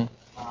errors. Mm-hmm.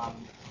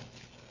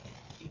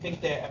 Do you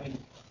think that? I mean,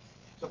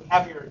 so if you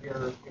have your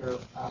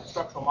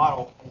structural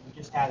model, and you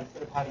just had,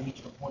 instead of having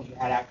each component, you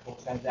had actual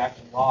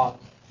transaction logs,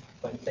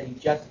 but instead you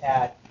just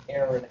had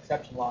error and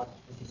exception logs,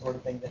 which is the sort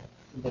of thing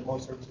that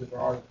most services are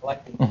already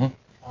collecting.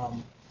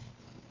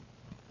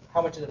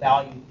 How much of the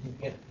value do you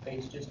get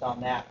based just on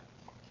that?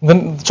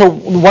 So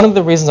one of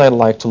the reasons I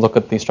like to look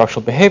at these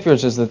structural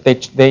behaviors is that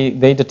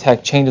they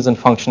detect changes in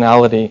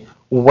functionality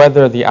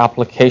whether the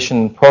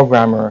application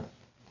programmer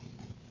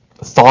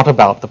thought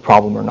about the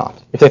problem or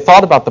not. If they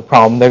thought about the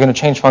problem, they're going to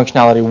change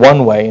functionality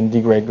one way and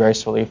degrade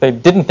gracefully. If they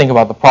didn't think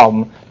about the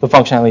problem, the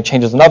functionality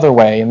changes another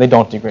way and they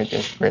don't degrade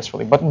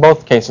gracefully. But in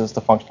both cases,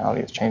 the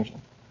functionality is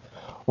changing.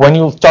 When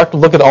you start to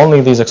look at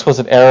only these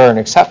explicit error and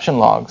exception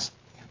logs,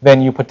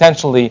 then you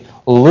potentially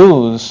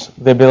lose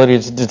the ability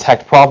to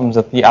detect problems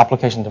that the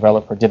application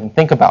developer didn't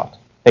think about.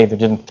 They either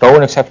didn't throw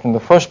an exception in the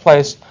first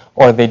place,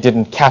 or they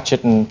didn't catch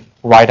it and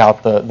write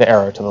out the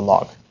error to the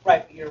log.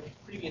 Right, but your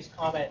previous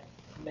comment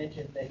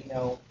mentioned that,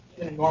 even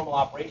in normal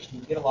operation,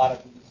 you get a lot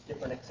of these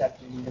different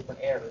exceptions and different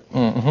errors.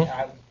 And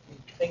I would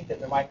think that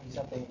there might be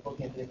something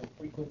looking at the different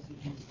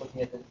frequencies,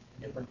 looking at the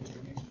different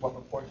distributions, what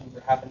proportions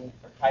are happening in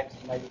different types,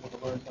 you might be able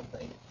to learn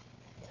something.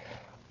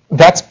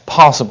 That's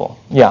possible.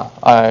 Yeah,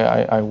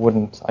 I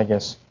wouldn't, I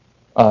guess,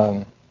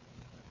 say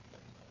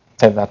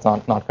that's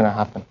not going to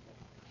happen.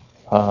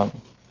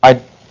 I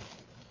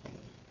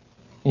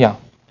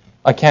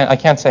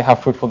can't say how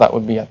fruitful that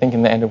would be. I think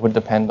in the end it would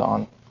depend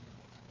on.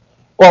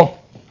 Well,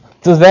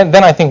 so then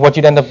I think what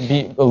you'd end up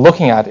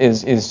looking at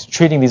is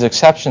treating these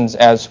exceptions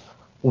as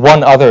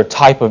one other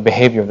type of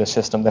behavior of the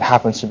system that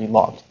happens to be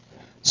logged.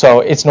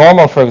 So it's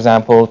normal, for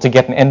example, to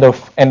get an end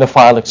of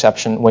file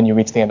exception when you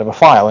reach the end of a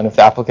file, and if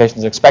the application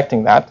is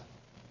expecting that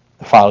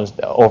the file is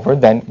over,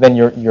 then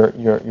you're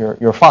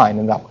fine,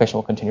 and the application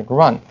will continue to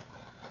run.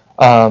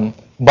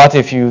 But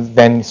if you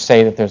then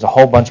say that there's a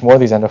whole bunch more of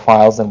these end of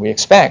files than we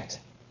expect,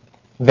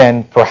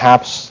 then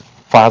perhaps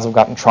files have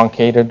gotten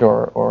truncated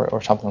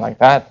or something like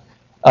that.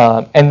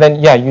 And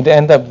then, you'd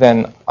end up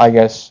then, I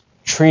guess,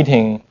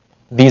 treating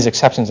these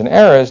exceptions and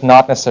errors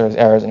not necessarily as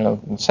errors in and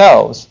of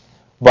themselves,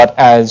 but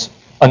as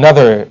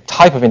another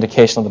type of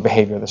indication of the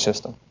behavior of the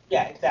system.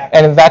 Yeah, exactly.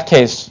 And in that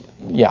case,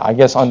 I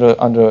guess under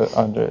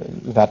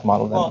that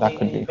model, then that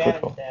could be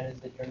fruitful. The advantage then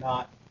is that you're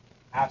not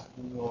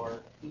asking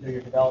either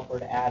your developer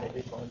to add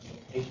additional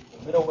instrumentation to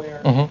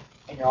middleware, and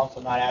you're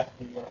also not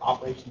asking your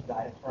operations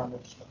guy to turn on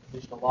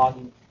additional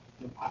logging.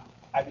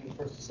 I'd be the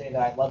first to say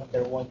that I'd love if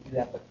they were willing to do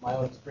that, but my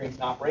own experience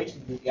in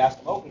operations is you ask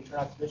them, okay, turn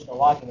on some additional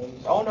logging, and they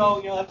say, oh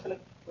no, that's going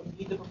to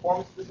impede the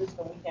performance of the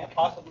system, we can't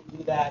possibly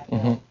do that.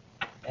 And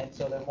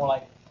so they're more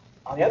like,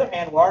 on the other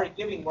hand, we're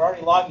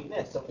already logging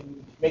this, so can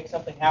you make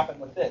something happen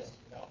with this?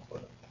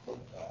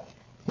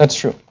 That's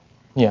true.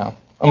 Yeah.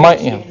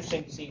 It's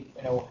interesting to see,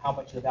 how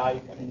much of the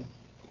value,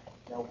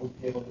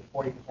 would be able to get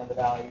 40% of the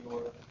value or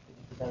 50%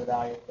 of the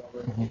value,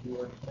 whatever, if you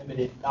were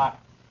limited not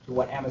to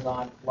what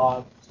Amazon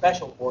logged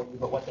special for you,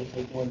 but what they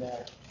do in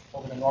there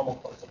over the normal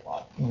course of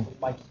logging, which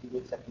might just be the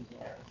exceptions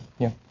and errors.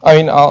 Yeah.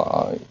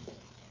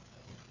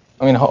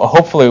 I mean,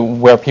 hopefully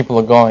where people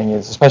are going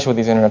is, especially with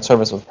these internet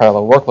services with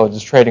parallel workloads,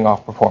 is trading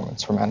off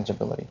performance for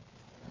manageability.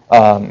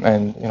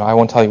 And I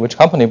won't tell you which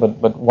company,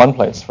 but one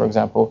place, for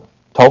example,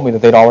 told me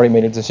that they'd already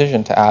made a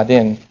decision to add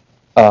in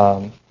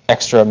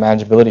extra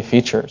manageability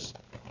features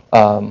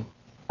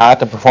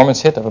at a performance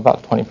hit of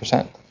about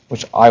 20%,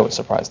 which I was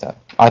surprised at.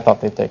 I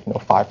thought they'd take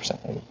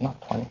 5%, maybe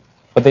not 20,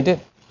 but they did.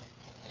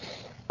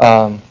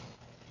 So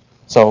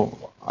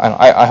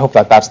I hope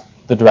that that's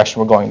the direction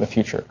we're going in the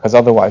future, because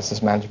otherwise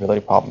this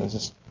manageability problem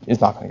is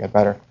not going to get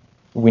better.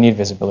 We need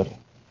visibility.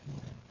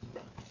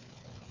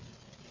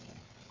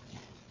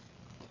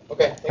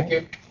 Okay, thank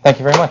you. Thank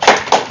you very much.